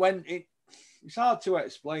because it's hard to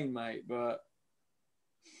explain, mate, but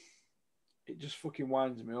it just fucking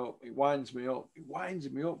winds me up. It winds me up. It winds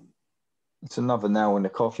me up. It's another nail in the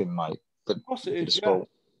coffin, mate. Of course it is, yeah. Of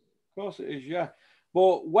course it is, yeah.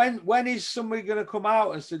 But when is somebody going to come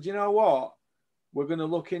out and say, you know what? We're going to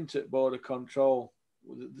look into it, border control.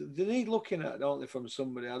 They need looking at it, don't they, from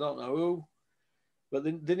somebody? I don't know who. But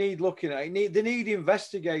they need looking at it. They need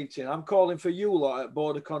investigating. I'm calling for you lot at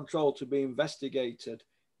border control to be investigated.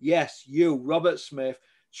 Yes, you, Robert Smith,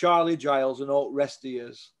 Charlie Giles and all the rest of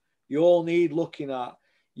yous. You all need looking at.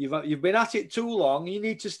 You've been at it too long. You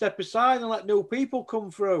need to step aside and let new people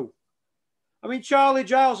come through. I mean, Charlie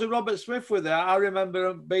Giles and Robert Smith were there. I remember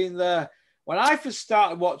them being there when I first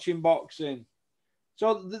started watching boxing.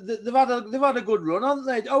 So they've had a good run, haven't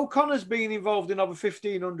they? O'Connor's been involved in over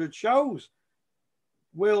 1,500 shows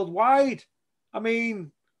worldwide. I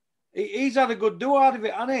mean, he's had a good do out of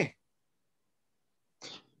it, hasn't he?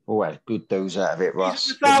 All had good do's out of it, Russ.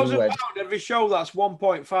 He's at £1,000 every show. That's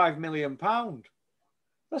 £1.5 million.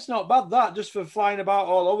 That's not bad, that, just for flying about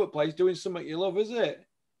all over the place doing something you love, is it?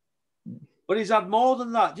 But he's had more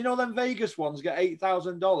than that. Do you know them Vegas ones get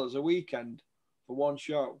 $8,000 a weekend for one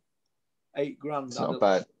show? $8,000. It's not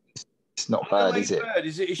bad. It's not bad, is it? Bird,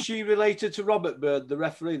 is she related to Robert Bird, the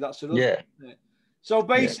referee? That's her husband, yeah. Isn't it? So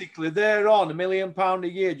basically, they're on £1 million a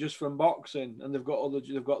year just from boxing, and they've got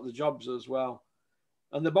the jobs as well,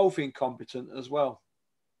 and they're both incompetent as well.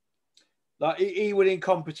 That he was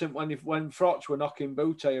incompetent when Frotch were knocking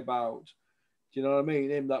Boutte about. Do you know what I mean?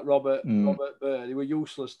 Him, that Robert Bird, he was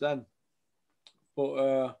useless then.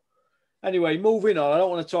 But anyway, moving on. I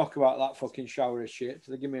don't want to talk about that fucking shower of shit.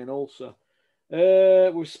 They give me an ulcer.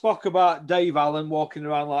 We spoke about Dave Allen walking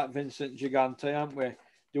around like Vincent Gigante, haven't we?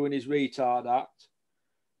 Doing his retard act.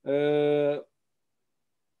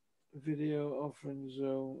 Video offering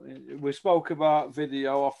Zoom. We spoke about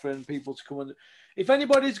video offering people to come on. If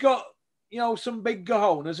anybody's got, some big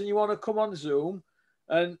cojones and you want to come on Zoom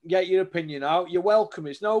and get your opinion out, you're welcome.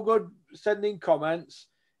 It's no good sending comments.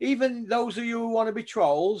 Even those of you who want to be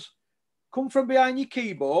trolls, come from behind your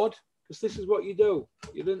keyboard, because this is what you do.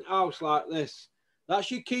 You're in a house like this. That's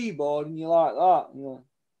your keyboard, and you're like that.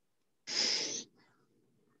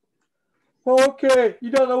 Okay, you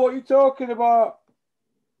don't know what you're talking about.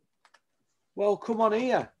 Well, come on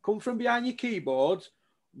here. Come from behind your keyboard,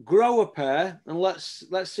 grow a pair, and let's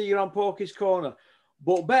see you on Porky's Corner.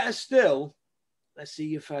 But better still, let's see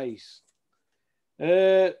your face.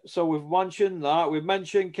 So we've mentioned that. We've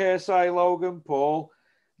mentioned KSI Logan Paul.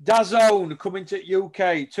 DAZN coming to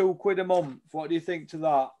UK, £2 a month. What do you think to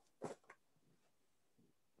that?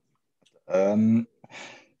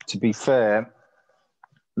 To be fair,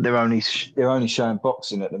 they're only showing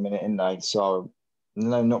boxing at the minute, aren't they? So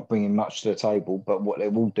they're not bringing much to the table. But what they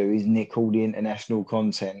will do is nick all the international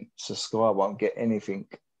content, so Sky won't get anything.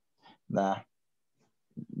 Nah.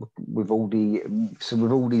 With all these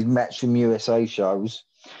Matchroom USA shows,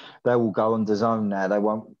 they will go on DAZN now. They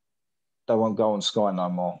won't go on Sky no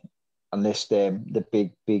more, unless they're the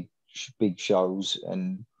big shows,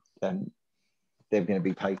 and they're going to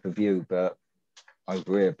be pay-per-view. But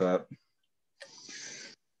over here,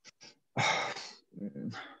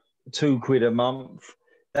 £2 a month,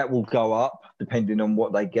 that will go up depending on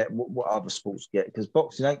what they get, what other sports get, because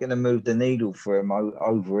boxing ain't going to move the needle for them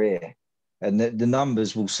over here. And the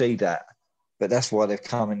numbers will see that, but that's why they're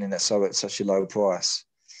coming in at such a low price.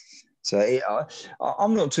 So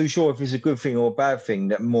I'm not too sure if it's a good thing or a bad thing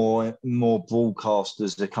that more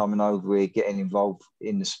broadcasters are coming over here, getting involved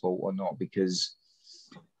in the sport or not, because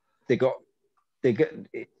they get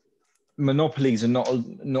monopolies are not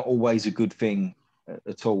always a good thing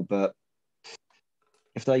at all. But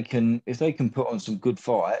if they can put on some good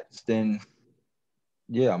fights, then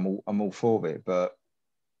yeah, I'm all for it. But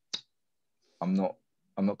I'm not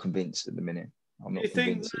convinced at the minute. I'm not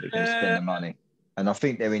convinced that they're going to spend the money, and I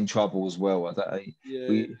think they're in trouble as well. It's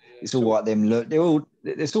all right.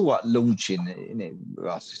 It's all right launching, isn't it,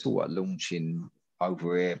 Russ? It's all right launching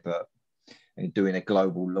over here, but and doing a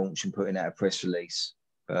global launch and putting out a press release.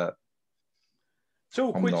 But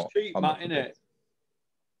 £2 cheap, Matt, isn't it?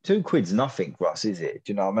 £2's nothing, Russ, is it?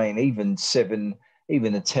 Do you know what I mean?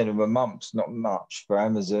 Even a tenner a month's not much for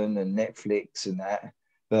Amazon and Netflix and that.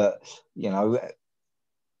 But,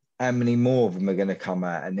 how many more of them are going to come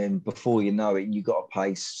out? And then before you know it, you got to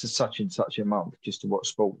pay such and such a month just to watch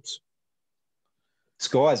sports.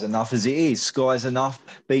 Sky's enough as it is. Sky's enough.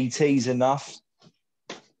 BT's enough.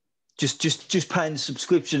 Just paying the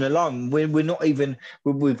subscription alone. We're not even.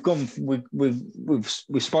 We've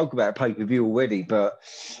spoke about pay-per-view already, but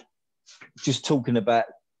just talking about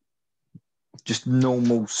just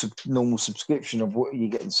normal subscription of what you're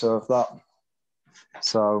getting served up.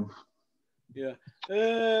 So, yeah.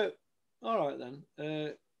 All right then.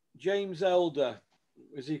 James Elder,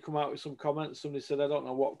 has he come out with some comments? Somebody said, I don't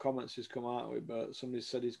know what comments he's come out with, but somebody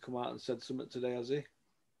said he's come out and said something today, has he?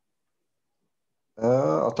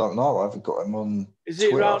 I don't know. I haven't got him on. Is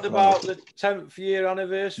it round about the 10th year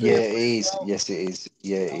anniversary? Yeah, it is. Yes, it is.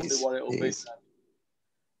 Yeah, it is. What it'll be.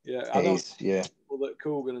 Yeah, I know. Yeah. People that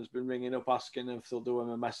Coogan has been ringing up asking if they'll do him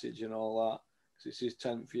a message and all that. It's his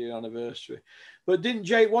 10th year anniversary. But didn't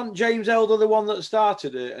James Elder the one that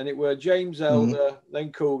started it? And it were James Elder,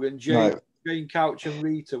 then Coogan, Jane Couch and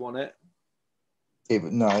Rita won it.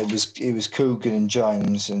 It was Coogan and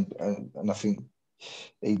James, and I think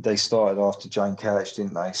they started after Jane Couch,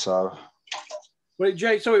 didn't they? So,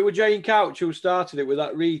 So it was Jane Couch who started it with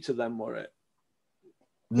that Rita then, were it?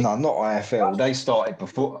 No, not IFL. They started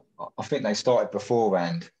before. I think they started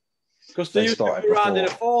beforehand. Because they used to go around in a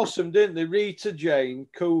foursome, didn't they? Rita, Jane,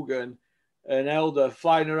 Coogan, and Elder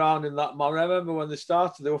flying around in that. I remember when they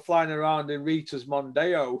started, they were flying around in Rita's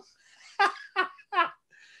Mondeo.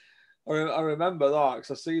 I remember that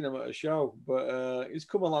because I seen him at a show. But he's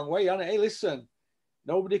come a long way, hasn't he? Hey, listen,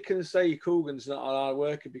 nobody can say Coogan's not a hard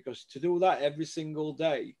worker, because to do that every single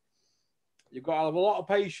day, you've got to have a lot of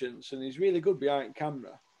patience, and he's really good behind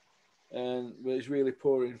camera, but he's really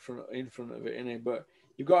poor in front of it, isn't he? But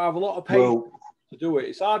you've got to have a lot of patience to do it.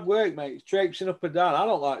 It's hard work, mate. It's traipsing up and down. I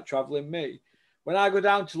don't like travelling, me. When I go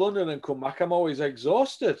down to London and come back, I'm always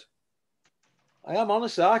exhausted. I am,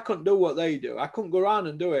 honestly. I couldn't do what they do. I couldn't go around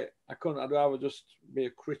and do it. I couldn't. I'd rather just be a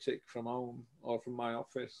critic from home or from my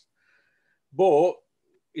office. But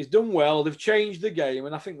he's done well. They've changed the game,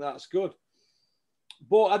 and I think that's good.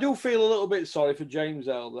 But I do feel a little bit sorry for James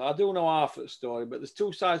Elder. I do know half of the story, but there's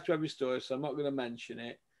two sides to every story, so I'm not going to mention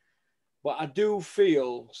it. But I do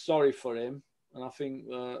feel sorry for him, and I think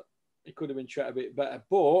that he could have been treated a bit better.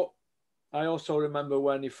 But I also remember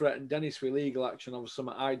when he threatened Dennis with legal action over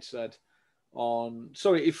something I'd said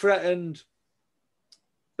he threatened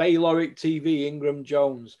Bayloric TV, Ingram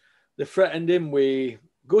Jones. They threatened him with,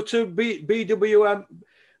 go to BWM,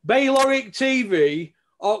 Bayloric TV,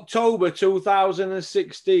 October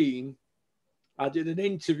 2016. I did an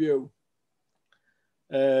interview,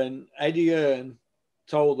 and Eddie Earn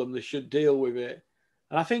told them they should deal with it.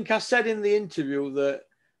 And I think I said in the interview that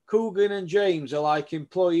Coogan and James are like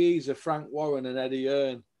employees of Frank Warren and Eddie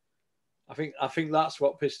Earn. I think that's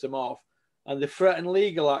what pissed them off. And they threatened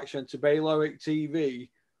legal action to Bayloric TV,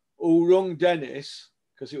 who rung Dennis,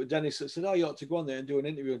 because it was Dennis that said, you ought to go on there and do an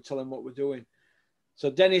interview and tell him what we're doing. So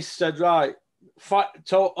Dennis said, right,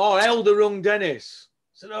 Elder rung Dennis.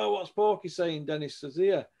 I said, what's Porky saying? Dennis says,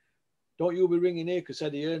 here, don't you be ringing here because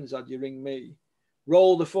Eddie Earns had you ring me.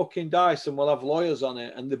 Roll the fucking dice and we'll have lawyers on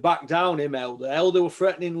it. And they backed down him, Elder. Elder were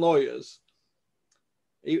threatening lawyers.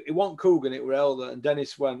 He wasn't Coogan, it were Elder. And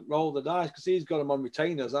Dennis went, roll the dice, because he's got him on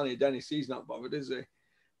retainers, hasn't he? Dennis, he's not bothered, is he?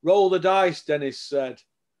 Roll the dice, Dennis said.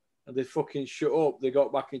 And they fucking shut up. They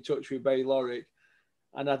got back in touch with Bayloric.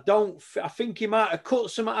 And I think he might have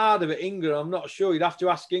cut some out of it, Ingram. I'm not sure. You'd have to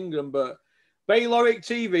ask Ingram. But Bayloric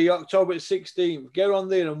TV, October 16th, get on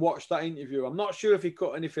there and watch that interview. I'm not sure if he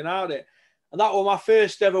cut anything out of it. And that was my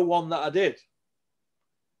first ever one that I did.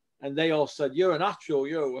 And they all said, you're a natural,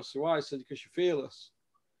 you. I said, why? I said, because you're fearless.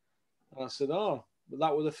 And I said, but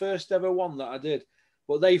that was the first ever one that I did.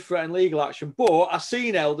 But they threatened legal action. But I've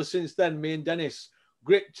seen Elder since then. Me and Dennis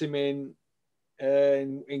gripped him in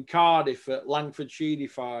Cardiff at Langford Sheedy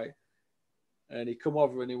fight. And he come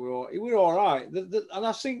over and he were all right. And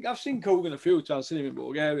I've seen Coogan a few times, seen him in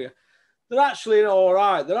Bulgaria. They're actually all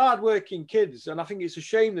right. They're hard-working kids, and I think it's a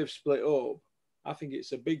shame they've split up. I think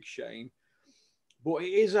it's a big shame. But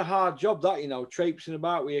it is a hard job, that, traipsing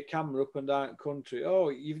about with your camera up and down the country.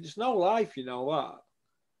 You've just no life, that.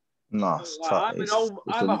 No, it's tough.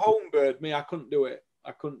 I'm a home bird, me. I couldn't do it.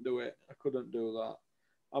 I couldn't do that.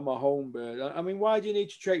 I'm a home bird. I mean, why do you need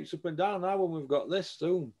to traipse up and down now when we've got this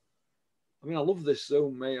Zoom? I mean, I love this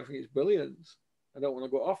Zoom, mate. I think it's brilliant. I don't want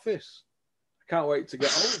to go office. I can't wait to get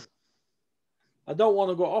home. I don't want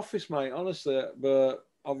to go office, mate, honestly. But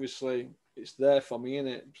obviously, it's there for me,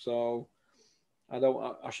 innit? So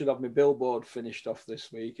I should have my billboard finished off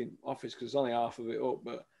this week in office because it's only half of it up.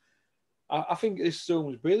 But I think this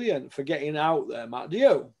Zoom's brilliant for getting out there, Matt. Do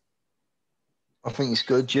you? I think it's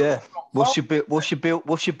good, yeah. What's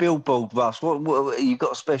your billboard, Russ? What you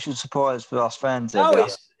got a special surprise for us fans? No,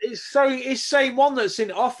 it's same one that's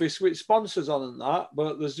in office with sponsors on and that,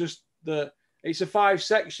 but there's just it's a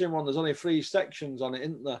 5-section one. There's only 3 sections on it,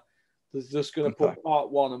 isn't there? There's just going to put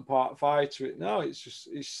part 1 and part 5 to it. No, it's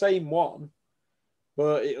same one,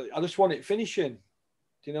 but I just want it finishing. Do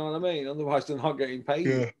you know what I mean? Otherwise, they're not getting paid.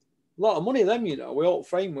 Yeah. A lot of money, them, we all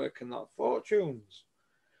framework and that, fortunes.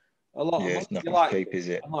 A lot of money. It's not cheap, is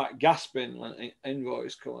it? I'm like gasping when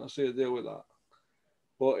invoice coming. I see a deal with that.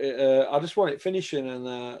 But I just want it finishing, and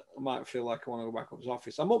I might feel like I want to go back up to the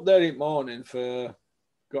office. I'm up there in the morning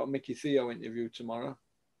got a Mickey Theo interview tomorrow.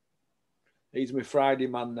 He's my Friday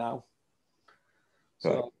man now.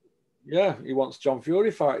 So, yeah, he wants John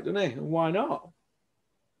Fury fight, doesn't he? And why not?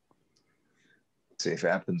 See if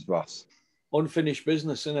it happens, Ross. Unfinished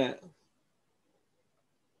business, isn't it?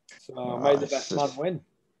 So may the best man win.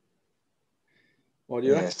 What do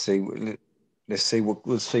you reckon? Let's see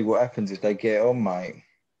what happens if they get on, mate.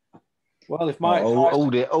 Well, if all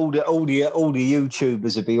the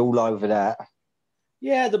YouTubers would be all over that.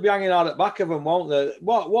 Yeah, they'll be hanging out at the back of them, won't they?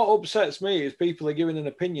 What upsets me is people are giving an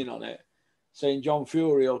opinion on it, saying John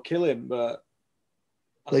Fury will kill him, but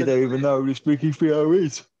They don't even know who Ricky Theo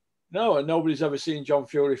is. No, and nobody's ever seen John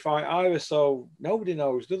Fury fight either, so nobody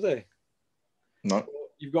knows, do they? No.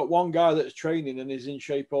 You've got one guy that's training and is in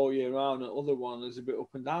shape all year round, and the other one is a bit up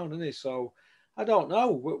and down, isn't he? So I don't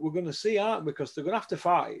know. We're going to see, aren't we? Because they're going to have to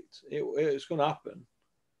fight. It's going to happen.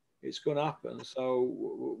 It's going to happen.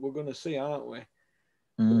 So we're going to see, aren't we?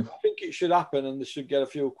 I think it should happen, and they should get a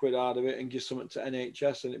few quid out of it and give something to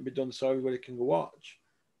NHS, and it'd be done so everybody can go watch.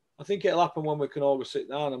 I think it'll happen when we can all go sit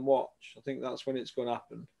down and watch. I think that's when it's going to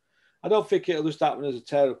happen. I don't think it'll just happen as a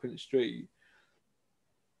tear up in the street,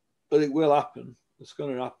 but it will happen. It's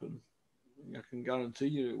going to happen. I can guarantee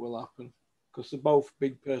you it will happen because they're both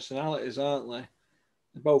big personalities, aren't they?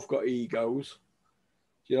 They've both got egos.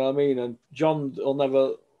 Do you know what I mean? And John will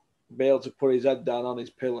never be able to put his head down on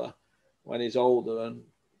his pillow when he's older and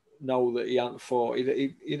know that he hadn't fought.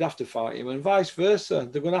 He'd have to fight him, and vice versa.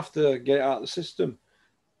 They're going to have to get it out of the system.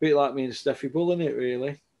 A bit like me and Steffi Bull, innit,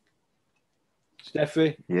 really?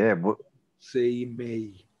 Steffi? Yeah. But... See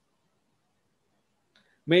me.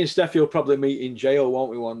 Me and Steffi will probably meet in jail,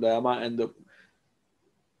 won't we, one day? I might end up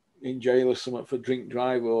in jail or something for drink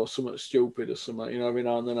drive or something stupid or something. You know, every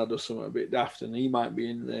now and then I do something a bit daft, and he might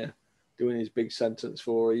be in there doing his big sentence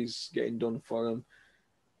for he's getting done for him.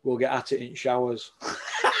 We'll get at it in showers.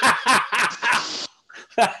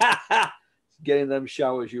 Get in them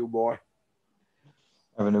showers, you boy.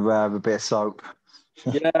 Having a row with a bit of soap.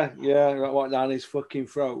 yeah, right down his fucking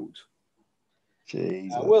throat.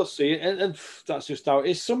 Jesus. We'll see. And that's just how it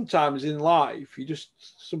is. Sometimes in life,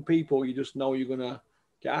 some people you just know you're going to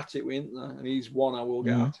get at it with, isn't there? And he's one I will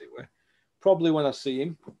get at it with. Probably when I see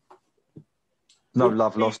him. No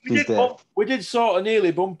love lost, is there? We did sort of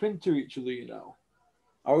nearly bump into each other, you know.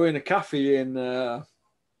 I were in a cafe in, was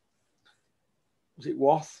it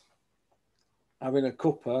Wath? Having a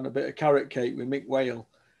cuppa and a bit of carrot cake with Mick Whale.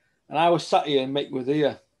 And I was sat here and Mick was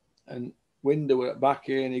here. And window were back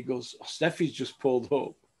here and he goes, oh, Steffi's just pulled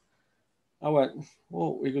up. I went,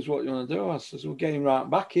 well, he goes, what do you want to do? I says, we're getting right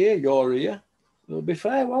back here. You're here. It'll be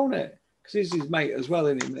fair, won't it? Because he's his mate as well,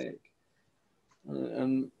 isn't he, Mick?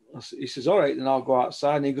 And he says, all right, then I'll go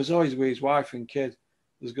outside. And he goes, oh, he's with his wife and kid.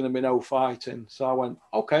 There's going to be no fighting. So I went,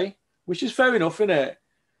 okay, which is fair enough, isn't it?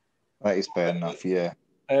 That is fair enough, yeah.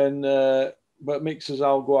 And but Mick says,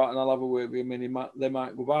 I'll go out and I'll have a word with him, and they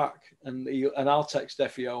might go back, and I'll take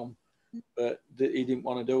Steffi home. But he didn't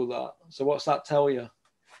want to do that. So what's that tell you?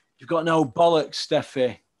 You've got no bollocks, Steffi.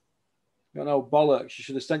 You've got no bollocks. You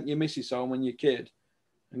should have sent your missus home when you're a kid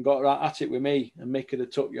and got right at it with me, and Mick could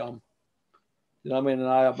have took you on. You know what I mean? And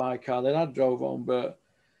I had my car, then I drove home, but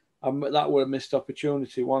that would have missed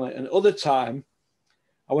opportunity, wasn't it? And other time,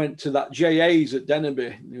 I went to that JA's at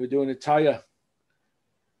Dennerby, and they were doing a tyre.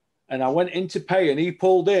 And I went in to pay, and he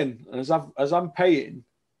pulled in. And as I'm paying,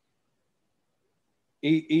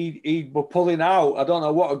 he was pulling out. I don't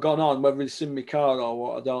know what had gone on, whether he's seen my car or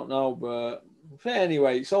what, I don't know. But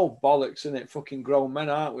anyway, it's all bollocks, isn't it? Fucking grown men,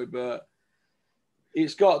 aren't we? But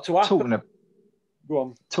it's got to happen. Go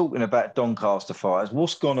on. Talking about Doncaster fires,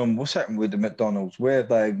 what's gone on? What's happened with the McDonald's? Where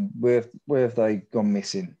have they gone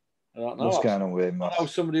missing? I don't know. What's going on with him? I know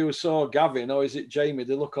somebody who saw Gavin, or is it Jamie?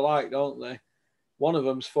 They look alike, don't they? One of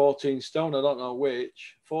them's 14 stone. I don't know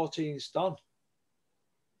which. 14 stone.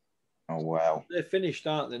 Oh, wow. They're finished,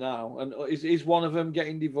 aren't they now? And is one of them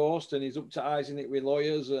getting divorced and he's up to eyes in it with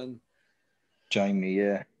lawyers? And Jamie,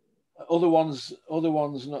 yeah. Other ones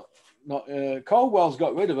not. Caldwell's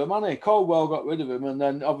got rid of him, hasn't he? Caldwell got rid of him, and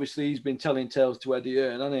then obviously he's been telling tales to Eddie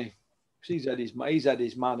Hearn, hasn't he? He's Eddie's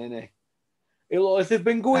man, isn't he? If they've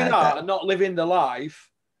been going out and not living the life,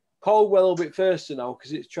 Caldwell will be first to know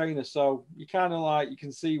because it's trainer. So you kind of you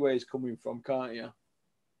can see where he's coming from, can't you?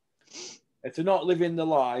 If they're not living the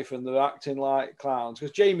life and they're acting like clowns,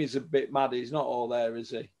 because Jamie's a bit mad, he's not all there, is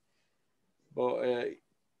he? But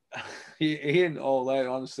he ain't all there,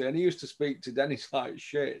 honestly. And he used to speak to Dennis like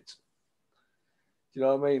shit. Do you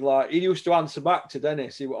know what I mean? Like, he used to answer back to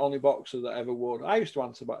Dennis. He was the only boxer that ever would. I used to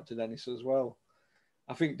answer back to Dennis as well.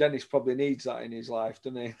 I think Dennis probably needs that in his life,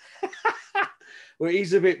 doesn't he? But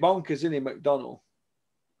he's a bit bonkers, isn't he, McDonald?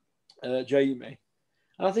 Jamie.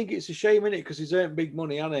 And I think it's a shame, isn't it? Because he's earned big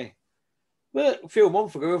money, hasn't he? But a few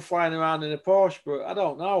months ago, we were flying around in a Porsche, but I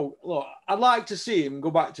don't know. Look, I'd like to see him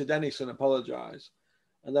go back to Dennis and apologise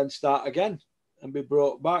and then start again and be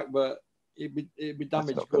brought back, but it'd be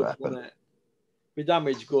damaged goods, wouldn't it? Be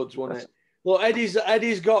damaged goods, wouldn't it? Look,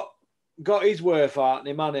 Eddie's got his worth out,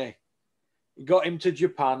 him, hasn't he? He got him to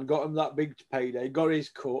Japan, got him that big payday, got his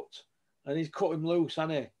cut, and he's cut him loose,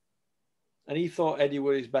 hasn't he? And he thought Eddie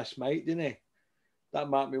were his best mate, didn't he? That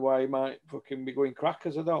might be why he might fucking be going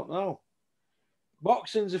crackers. I don't know.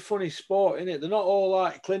 Boxing's a funny sport, isn't it? They're not all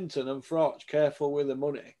like Clinton and Froch, careful with the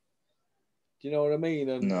money. Do you know what I mean?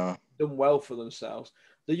 And No. done well for themselves.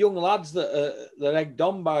 The young lads that they're egged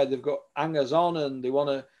on by, they've got hangers on and they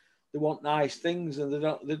want nice things, and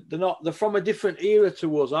they're from a different era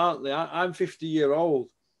to us, aren't they? I'm 50-year-old.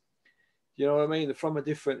 You know what I mean? They're from a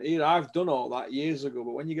different era. I've done all that years ago,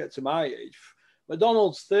 but when you get to my age,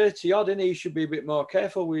 McDonald's 30 odd, and he should be a bit more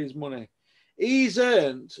careful with his money. He's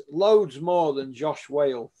earned loads more than Josh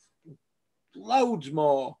Whale. Loads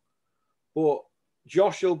more. But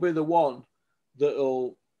Josh will be the one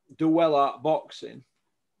that'll do well at boxing.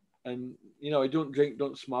 And, you know, he don't drink,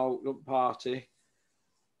 don't smoke, don't party.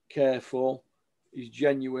 Careful. He's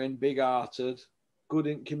genuine, big-hearted, good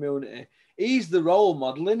in community. He's the role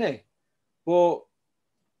model, isn't he? But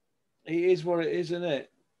it is what it is, isn't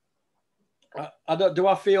it? Do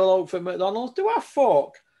I feel out for McDonald's? Do I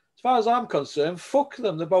fuck? As far as I'm concerned, fuck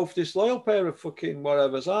them. They're both disloyal pair of fucking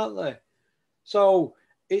whatevers, aren't they? So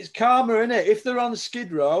it's karma, innit? If they're on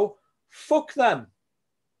Skid Row, fuck them.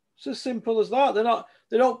 It's as simple as that.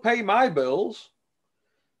 They don't pay my bills.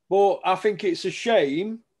 But I think it's a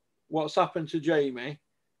shame what's happened to Jamie.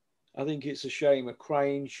 I think it's a shame, a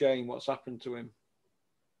crying shame what's happened to him.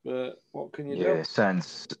 But what can you do? Yeah,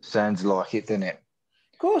 sounds like it, doesn't it?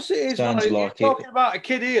 Of course it is. Sounds You're like talking it. about a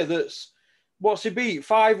kid here that's, what's he beat?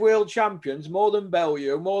 5 world champions, more than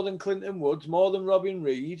Bellew, more than Clinton Woods, more than Robin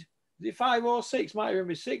Reed. Is it 5 or 6? Might even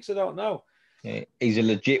be 6, I don't know. Yeah, he's a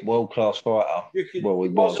legit world-class fighter. Well, he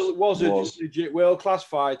was a legit world-class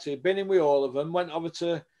fighter. Been in with all of them. Went over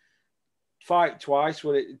to fight twice,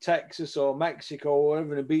 whether it Texas or Mexico or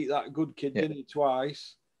wherever, and beat that good kid, didn't he,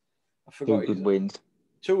 twice? I forgot. 2 good wins.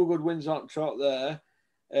 2 good wins on trot there.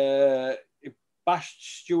 He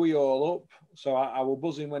bashed Stewie all up, so I was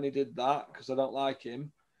buzzing when he did that because I don't like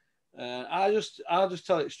him. I'll just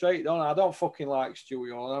tell it straight on. I don't fucking like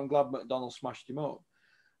Stewie all, and I'm glad McDonald smashed him up.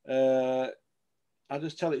 I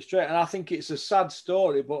just tell it straight, and I think it's a sad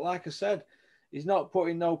story. But like I said, he's not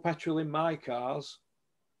putting no petrol in my cars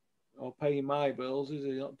or paying my bills, is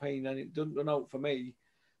he? Not paying any. Doesn't out for me,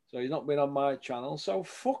 so he's not been on my channel. So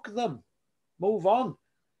fuck them. Move on.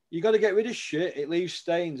 You got to get rid of shit. It leaves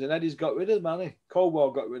stains, and Eddie's got rid of them, hasn't he?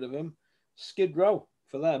 Coldwell got rid of him. Skid Row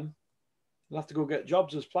for them. They'll have to go get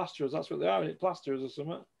jobs as plasterers. That's what they are, plasterers or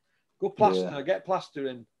something. Go plaster, get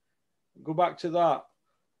plastering. Go back to that.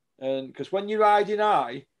 And because when you're riding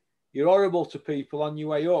high, you're horrible to people on your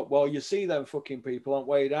way up. Well, you see them fucking people on the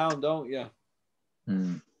way down, don't you?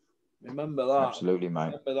 Mm. Remember that. Absolutely, mate.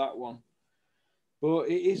 Remember that one. But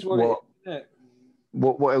it is what it is, isn't it?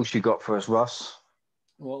 What else you got for us, Russ?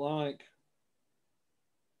 What like?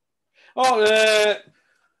 Oh,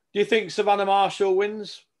 do you think Savannah Marshall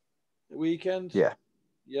wins the weekend? Yeah.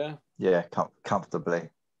 Yeah? Yeah, comfortably.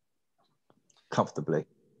 Comfortably.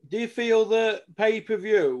 Do you feel that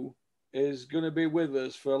pay-per-view is going to be with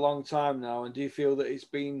us for a long time now? And do you feel that it's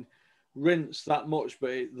been rinsed that much, but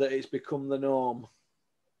that it's become the norm?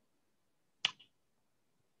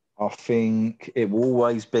 I think it will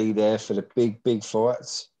always be there for the big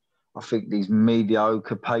fights. I think these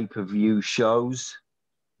mediocre pay-per-view shows,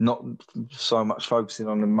 not so much focusing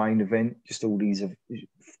on the main event, just all these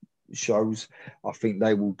shows, I think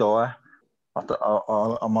they will die.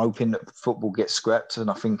 I'm hoping that football gets scrapped,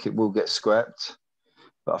 and I think it will get scrapped.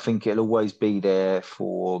 But I think it'll always be there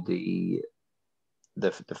for the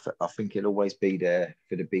I think it'll always be there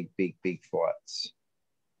for the big fights.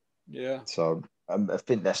 Yeah. So I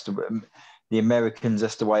think that's the Americans.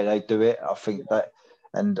 That's the way they do it. I think that,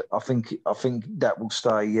 and I think that will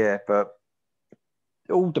stay. Yeah, but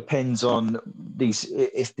it all depends on these.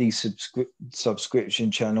 If these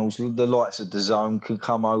subscription channels, the likes of DAZN, can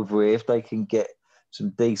come over here, if they can get some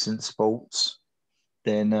decent sports,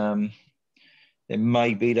 then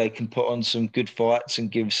maybe they can put on some good fights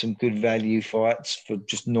and give some good value fights for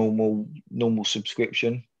just normal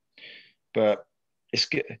subscription. But it's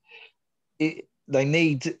good. They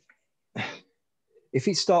need, if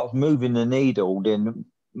it starts moving the needle, then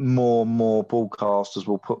more and more broadcasters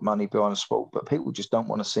will put money behind the sport. But people just don't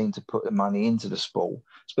want to seem to put the money into the sport,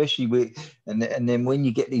 especially with, and then when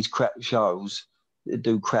you get these crap shows that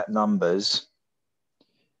do crap numbers,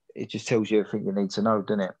 it just tells you everything you need to know,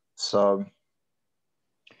 doesn't it? So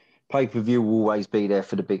pay-per-view will always be there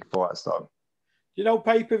for the big fights, though. You know,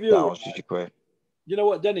 pay-per-view. That answers your question. You know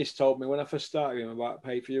what Dennis told me when I first started him about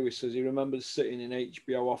pay-per-view? He says he remembers sitting in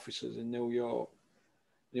HBO offices in New York.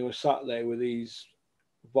 And he was sat there with these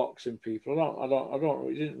boxing people. I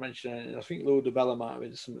don't. He didn't mention anything. I think Lou DiBella might have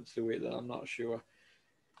been something to do with it. I'm not sure.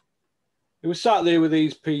 He was sat there with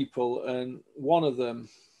these people, and one of them,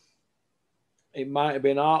 it might have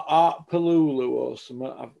been Art Palulu or something.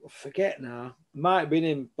 I forget now. It might have been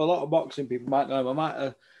him. A lot of boxing people might know him. I might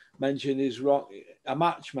have mentioned a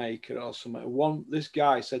matchmaker or something. This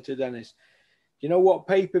guy said to Dennis, "You know what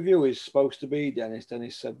pay-per-view is supposed to be, Dennis?"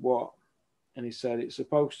 Dennis said, "What?" And he said, "It's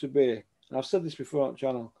supposed to be," and I've said this before on the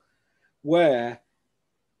channel, where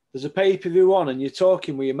there's a pay-per-view on and you're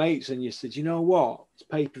talking with your mates and you said, "You know what? It's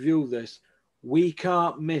pay-per-view this. We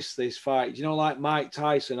can't miss this fight." You know, like Mike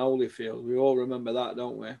Tyson, Holyfield. We all remember that,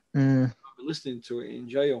 don't we? Mm. We're listening to it in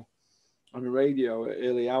jail on the radio at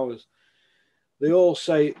early hours. They all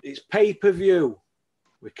say, "It's pay-per-view.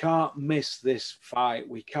 We can't miss this fight.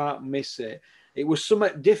 We can't miss it." It was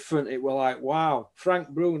something different. It was like, wow, Frank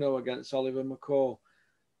Bruno against Oliver McCall.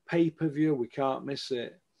 Pay-per-view, we can't miss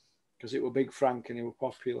it. Because it was Big Frank and he was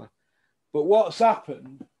popular. But what's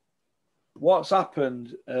happened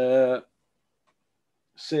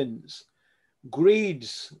since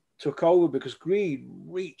greed's took over, because greed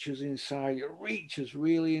reaches inside you, reaches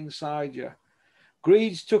really inside you.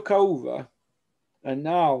 Greed's took over, and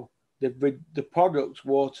now the product's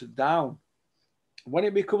watered down. When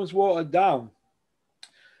it becomes watered down,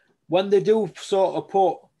 when they do sort of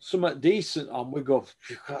put something decent on, we go,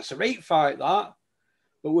 "That's a great fight, that."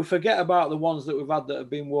 But we forget about the ones that we've had that have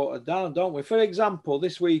been watered down, don't we? For example,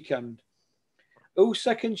 this weekend,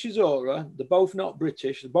 Usyk and Chisora, they're both not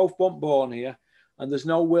British, they both weren't born here, and there's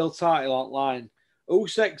no world title on line.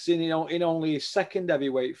 Usyk's in only his second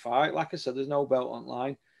heavyweight fight. Like I said, there's no belt on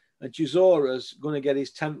line. And Chisora's going to get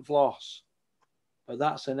his 10th loss. But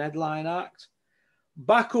that's an headline act.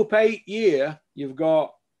 Back up 8 year, you've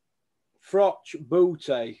got Froch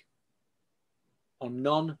Booty on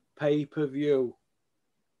non-pay-per-view.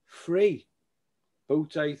 Free.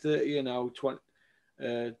 Booty 30-0,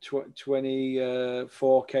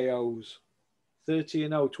 24 KOs.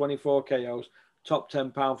 30-0, 24 KOs. Top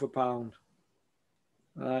 10 pound for pound.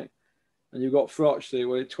 Right. And you've got Froch there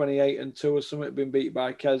with 28-2 or something, been beat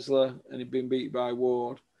by Kessler and he'd been beat by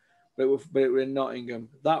Ward. But it were in Nottingham.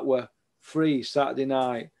 That were free Saturday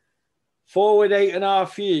night. Forward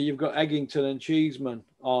 8.5 year, you've got Eggington and Cheeseman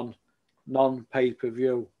on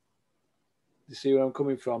non-pay-per-view. You see where I'm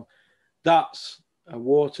coming from? That's a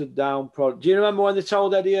watered down product. Do you remember when they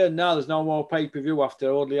told Eddie Hearn, "No, there's no more pay-per-view after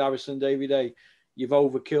Audley Harrison, Davy Day. You've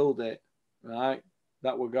overkilled it," right?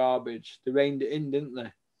 That were garbage. They reined it in, didn't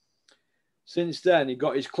they? Since then, he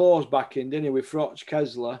got his claws back in, didn't he, with Froch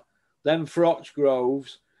Kessler, then Froch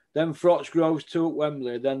Groves, then Froch Groves 2 at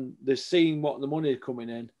Wembley, then they've seen what the money coming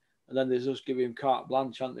in, and then there's just giving him carte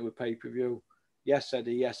blanche, haven't they, with pay-per-view. Yes,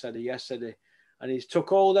 Eddie, yes, Eddie, yes, Eddie. And he's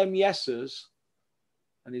took all them yeses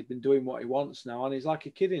and he's been doing what he wants now. And he's like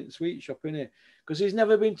a kid in the sweet shop, isn't he? Because he's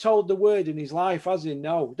never been told the word in his life, has he?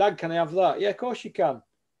 No. "Dad, can I have that?" "Yeah, of course you can."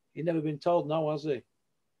 He's never been told no, has he?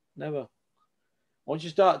 Never. Once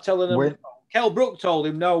you start telling him, Kell Brook told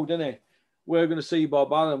him no, didn't he? "We're going to see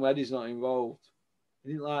Bob Allen, Eddie's not involved."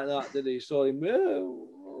 He didn't like that, did he? He saw him,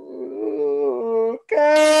 "Oh,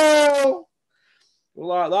 Kell!" Well,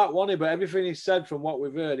 like that, wasn't he? But everything he said, from what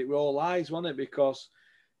we've heard, it were all lies, wasn't it? Because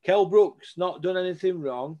Kell Brook's not done anything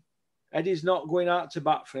wrong. Eddie's not going out to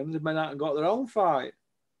bat for him. They've been out and got their own fight.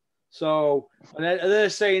 So, and they're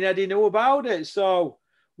saying Eddie knew about it. So,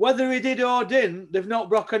 whether he did or didn't, they've not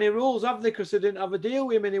broke any rules, have they? Because they didn't have a deal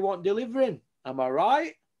with him and he wasn't delivering. Am I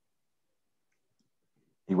right?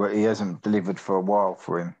 He hasn't delivered for a while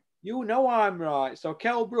for him. You know I'm right. So,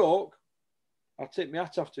 Kell Brook, I'll take my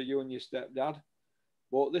hat off to you and your stepdad.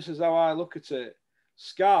 But this is how I look at it.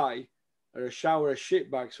 Sky are a shower of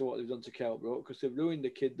shitbags for what they've done to Kell Brook, because they've ruined the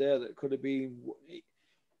kid there that could have been...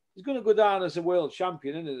 He's going to go down as a world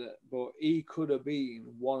champion, isn't it? But he could have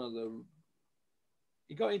been one of the...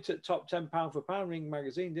 He got into top 10 pound for pound Ring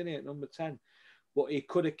magazine, didn't he, at number 10? But he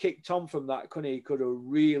could have kicked on from that, couldn't he? He could have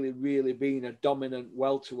really, really been a dominant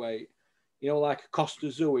welterweight. You know, like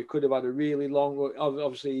Costa Zoo. He could have had a really long...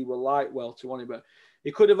 Obviously, he was light welter, wasn't he? But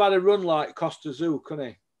he could have had a run like Costa Zoo, couldn't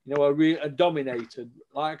he? You know, a dominated,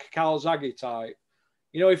 like a Calzaghe type.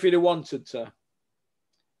 You know, if he'd have wanted to.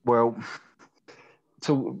 Well,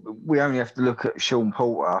 so we only have to look at Sean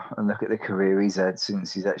Porter and look at the career he's had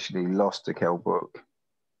since he's actually lost to Kell Brook.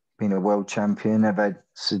 Been a world champion. They've had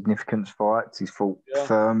significant fights. He's fought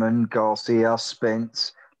Furman, Garcia,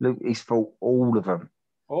 Spence. Look, he's fought all of them.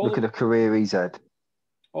 Look at the career he's had.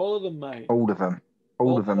 All of them, mate. All of them.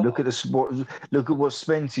 All of them. Look at what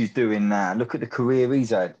Spence is doing now. Look at the career he's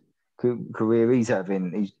had. Career he's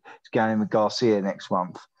having. He's going with Garcia next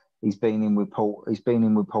month. He's been in with Porter. He's been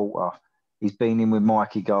in with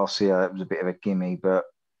Mikey Garcia. It was a bit of a gimme, but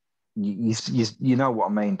you know what I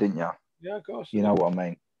mean, didn't you? Yeah, of course. You know what I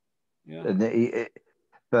mean? Yeah.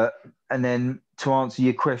 And then to answer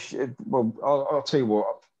your question, well, I'll tell you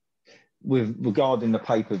what. With regarding the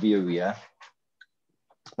pay-per-view, yeah.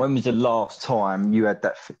 When was the last time you had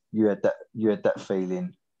that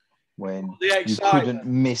feeling when you couldn't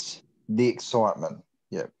miss the excitement?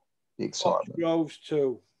 Yeah, the excitement. Groves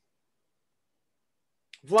too.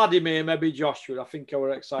 Vladimir, maybe Joshua. I think I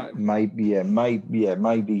were excited. Maybe, yeah.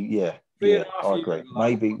 Yeah, I agree.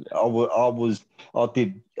 Maybe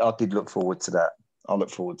I did look forward to that. I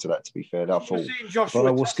look forward to that, to be fair. I thought, I don't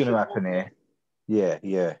know what's going to happen here.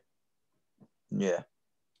 Yeah.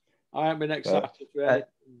 I haven't been excited for anything.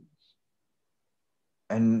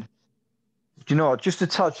 And do you know, just to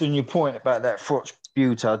touch on your point about that Fox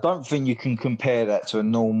Beauty, I don't think you can compare that to a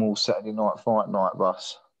normal Saturday night fight night,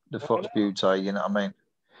 Russ. The Fox Beauty, you know what I mean?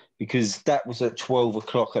 Because that was at 12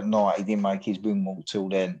 o'clock at night. He didn't make his win walk till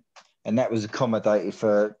then. And that was accommodated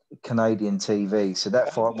for Canadian TV. So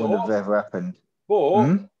that fight wouldn't have ever happened.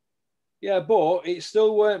 But it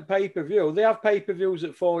still weren't pay-per-view. They have pay-per-views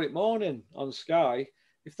at 4 a.m. on Sky.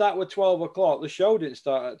 If that were 12 o'clock, the show didn't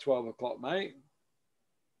start at 12 o'clock, mate.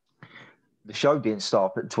 The show didn't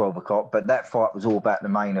start at 12 o'clock, but that fight was all about the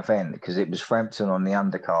main event because it was Frampton on the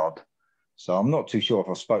undercard. So I'm not too sure if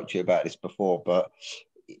I spoke to you about this before, but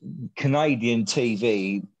Canadian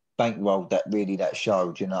TV bankrolled that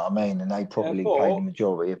show, do you know what I mean? And they probably paid the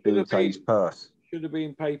majority of Beauty's purse. Should have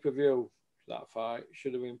been pay-per-view, that fight.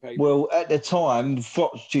 Should have been pay-per-view. Well, at the time,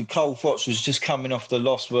 Cole Fox was just coming off the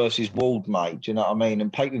Lost versus Wald, mate, do you know what I mean?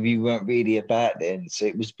 And pay-per-view weren't really about then. So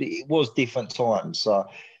it was different times. So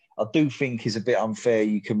I do think it's a bit unfair.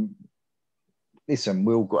 You can... Listen,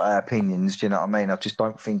 we've all got our opinions, do you know what I mean? I just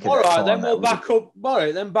don't think... All right, then we'll back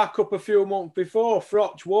up a few months before.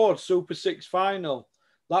 Froch Ward, Super 6 final.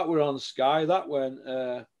 That were on Sky. That weren't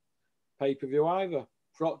pay-per-view either.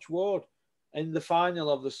 Froch Ward in the final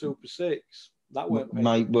of the Super 6. That weren't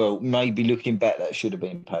maybe looking back, that should have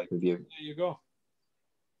been pay-per-view. There you go.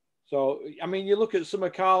 So, I mean, you look at some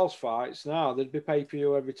of Carl's fights now, there'd be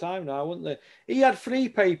pay-per-view every time now, wouldn't there? He had 3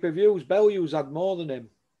 pay-per-views. Bellews had more than him.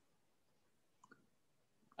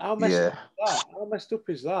 How messed up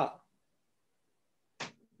is that?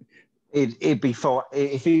 It'd be fight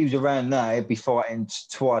if he was around now. He'd be fighting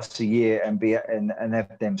twice a year and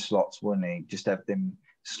have them slots, wouldn't he? Just have them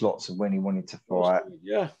slots of when he wanted to fight.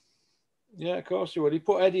 Yeah, of course he would. He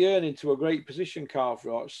put Eddie Hearn into a great position, Carl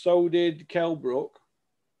Froch. So did Kell Brook.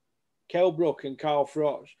 Kell Brook and Carl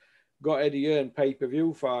Froch got Eddie Hearn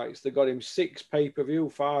pay-per-view fights. They got him 6 pay-per-view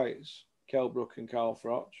fights. Kell Brook and Carl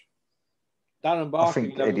Froch. Darren Barker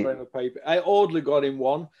never got him a paper. Audley got him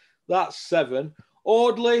 1. That's 7.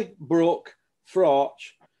 Audley, Brook, Froch,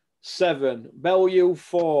 7. Bellew,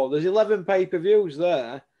 4. There's 11 pay-per-views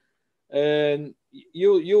there. And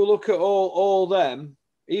you look at all them.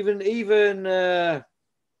 Even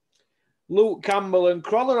Luke Campbell and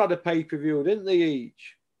Crawler had a pay-per-view, didn't they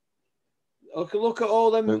each? Look at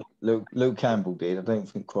all them. Luke Campbell did. I don't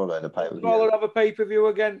think Crawler had a pay-per-view. Crawler have a pay-per-view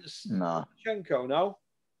against Lomachenko, no?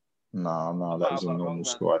 No, that was on normal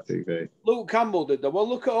Sky TV. Luke Campbell did that. Well,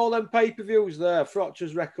 look at all them pay-per-views there.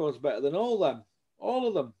 Froch's record's better than all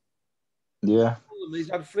of them. Yeah. He's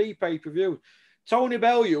had 3 pay-per-views. Tony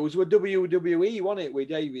Bellew's were WWE, wasn't it, with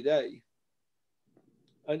Davey Day?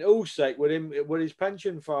 And Usyk with his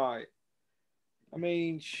pension fight. I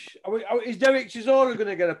mean, is Derek Chisora going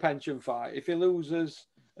to get a pension fight if he loses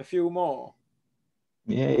a few more?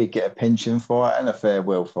 Yeah, he'd get a pension fight and a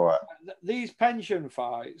farewell fight. These pension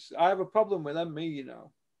fights, I have a problem with them,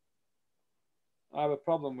 I have a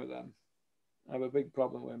problem with them. I have a big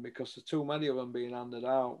problem with them because there's too many of them being handed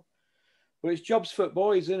out. But it's jobs for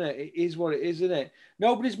boys, isn't it? It is what it is, isn't it?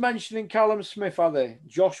 Nobody's mentioning Callum Smith, are they?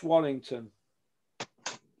 Josh Warrington,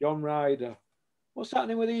 John Ryder. What's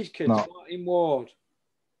happening with these kids? No. Martin Ward.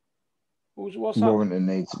 Warrington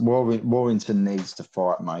needs to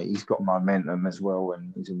fight, mate. He's got momentum as well,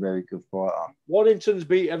 and he's a very good fighter. Warrington's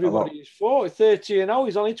beat everybody he's fought. 30-0.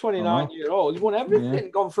 He's only 29 years old. He's won everything,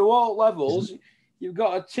 gone through all levels. You've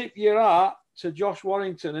got to tip your hat to Josh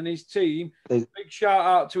Warrington and his team. Big shout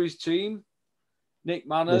out to his team, Nick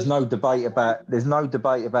Manners. There's no debate about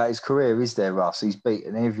his career, is there, Russ? He's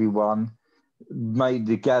beaten everyone. Made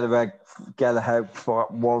the Galahad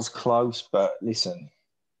fight was close, but listen.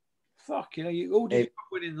 Fuck, who did you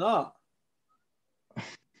put in that? I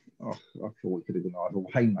thought we could have done either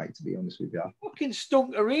way, mate, to be honest with you. Fucking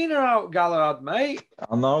stunk arena out, Galahad, mate.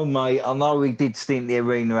 I know, mate. I know he did stink the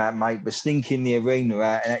arena out, mate, but stinking the arena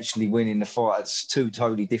out and actually winning the fight, it's 2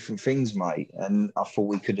 totally different things, mate. And I thought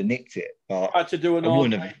we could have nicked it. But I had to do an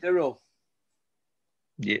all-night Daryl.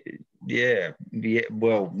 Yeah.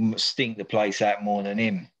 Well, stink the place out more than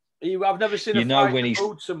him. I've never seen You a know fight when in he's the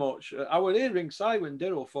mood so much. I was here ringside when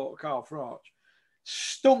Dirrell fought Carl Froch.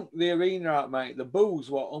 Stunk the arena out, mate. The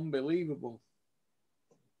boos were unbelievable.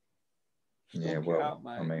 Stunk it out,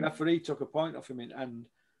 mate. I mean, referee took a point off him in end,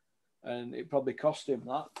 and it probably cost him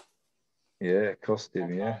that. Yeah, it cost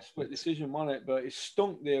him, yeah. Split decision, wasn't it? But it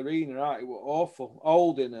stunk the arena out. It was awful.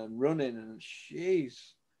 Holding and running and jeez.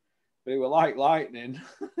 They were like lightning.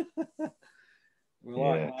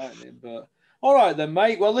 Like lightning, but all right then,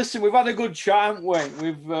 mate. Well, listen, we've had a good chat, haven't we?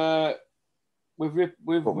 We've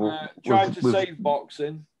tried to save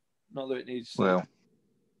boxing. Not that it needs to. Well,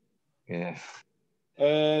 yeah.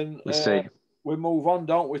 And we'll see. We move on,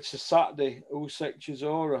 don't we, to Saturday, Usyk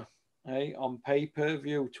Chisora, on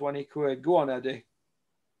pay-per-view, 20 quid. Go on, Eddie.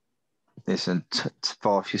 Listen, fasten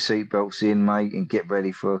your seatbelts in, mate, and get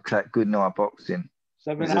ready for a good night boxing.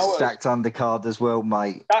 7 There's hours. a stacked undercard as well,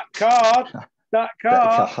 mate. That card.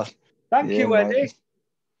 Thank you, Eddie. Mate.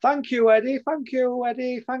 Thank you, Eddie. Thank you,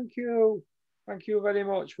 Eddie. Thank you. Thank you very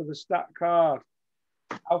much for the stat card.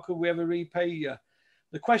 How could we ever repay you?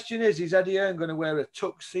 The question is Eddie Hearn going to wear a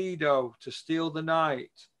tuxedo to steal the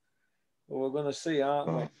night? Well, we're going to see,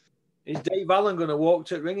 aren't we? Is Dave Allen going to walk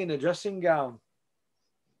to the ring in a dressing gown?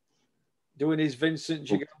 Doing his Vincent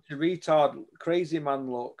Gigante retard crazy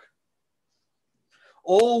man look?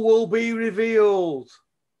 All will be revealed.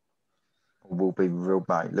 Will be real,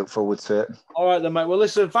 mate. Look forward to it. All right, then, mate. Well,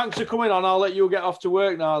 listen, thanks for coming on. I'll let you get off to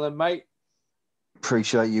work now, then, mate.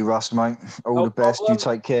 Appreciate you, Russ, mate. All the best. Problem. You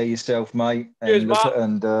take care of yourself, mate. Cheers, Matt.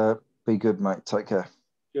 And be good, mate. Take care.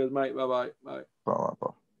 Cheers, mate. Bye-bye. Bye. Bye.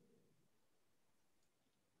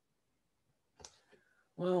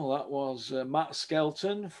 Well, that was Matt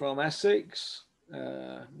Skelton from Essex.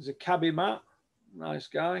 He's a cabbie, Matt. Nice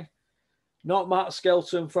guy. Not Matt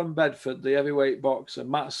Skelton from Bedford, the heavyweight boxer.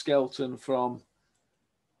 Matt Skelton from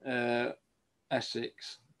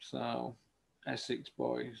Essex. So, Essex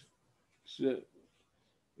boys. So,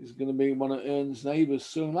 he's going to be one of Ern's neighbours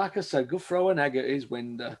soon. Like I said, go throw an egg at his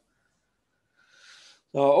window.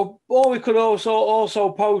 So, or we could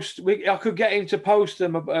also post. I could get him to post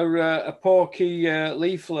them a Porky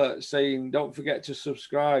leaflet saying, "Don't forget to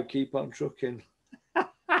subscribe. Keep on trucking."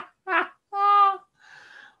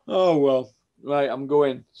 Oh well, right. I'm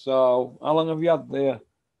going. So, how long have you had there?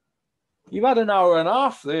 You've had an hour and a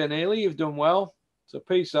half there, nearly. You've done well. So,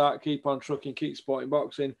 peace out. Keep on trucking. Keep supporting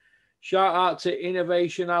boxing. Shout out to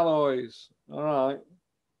Innovation Alloys. All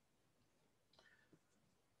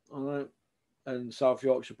right. And South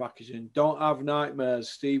Yorkshire Packaging. Don't have nightmares,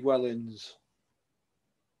 Steve Wellings.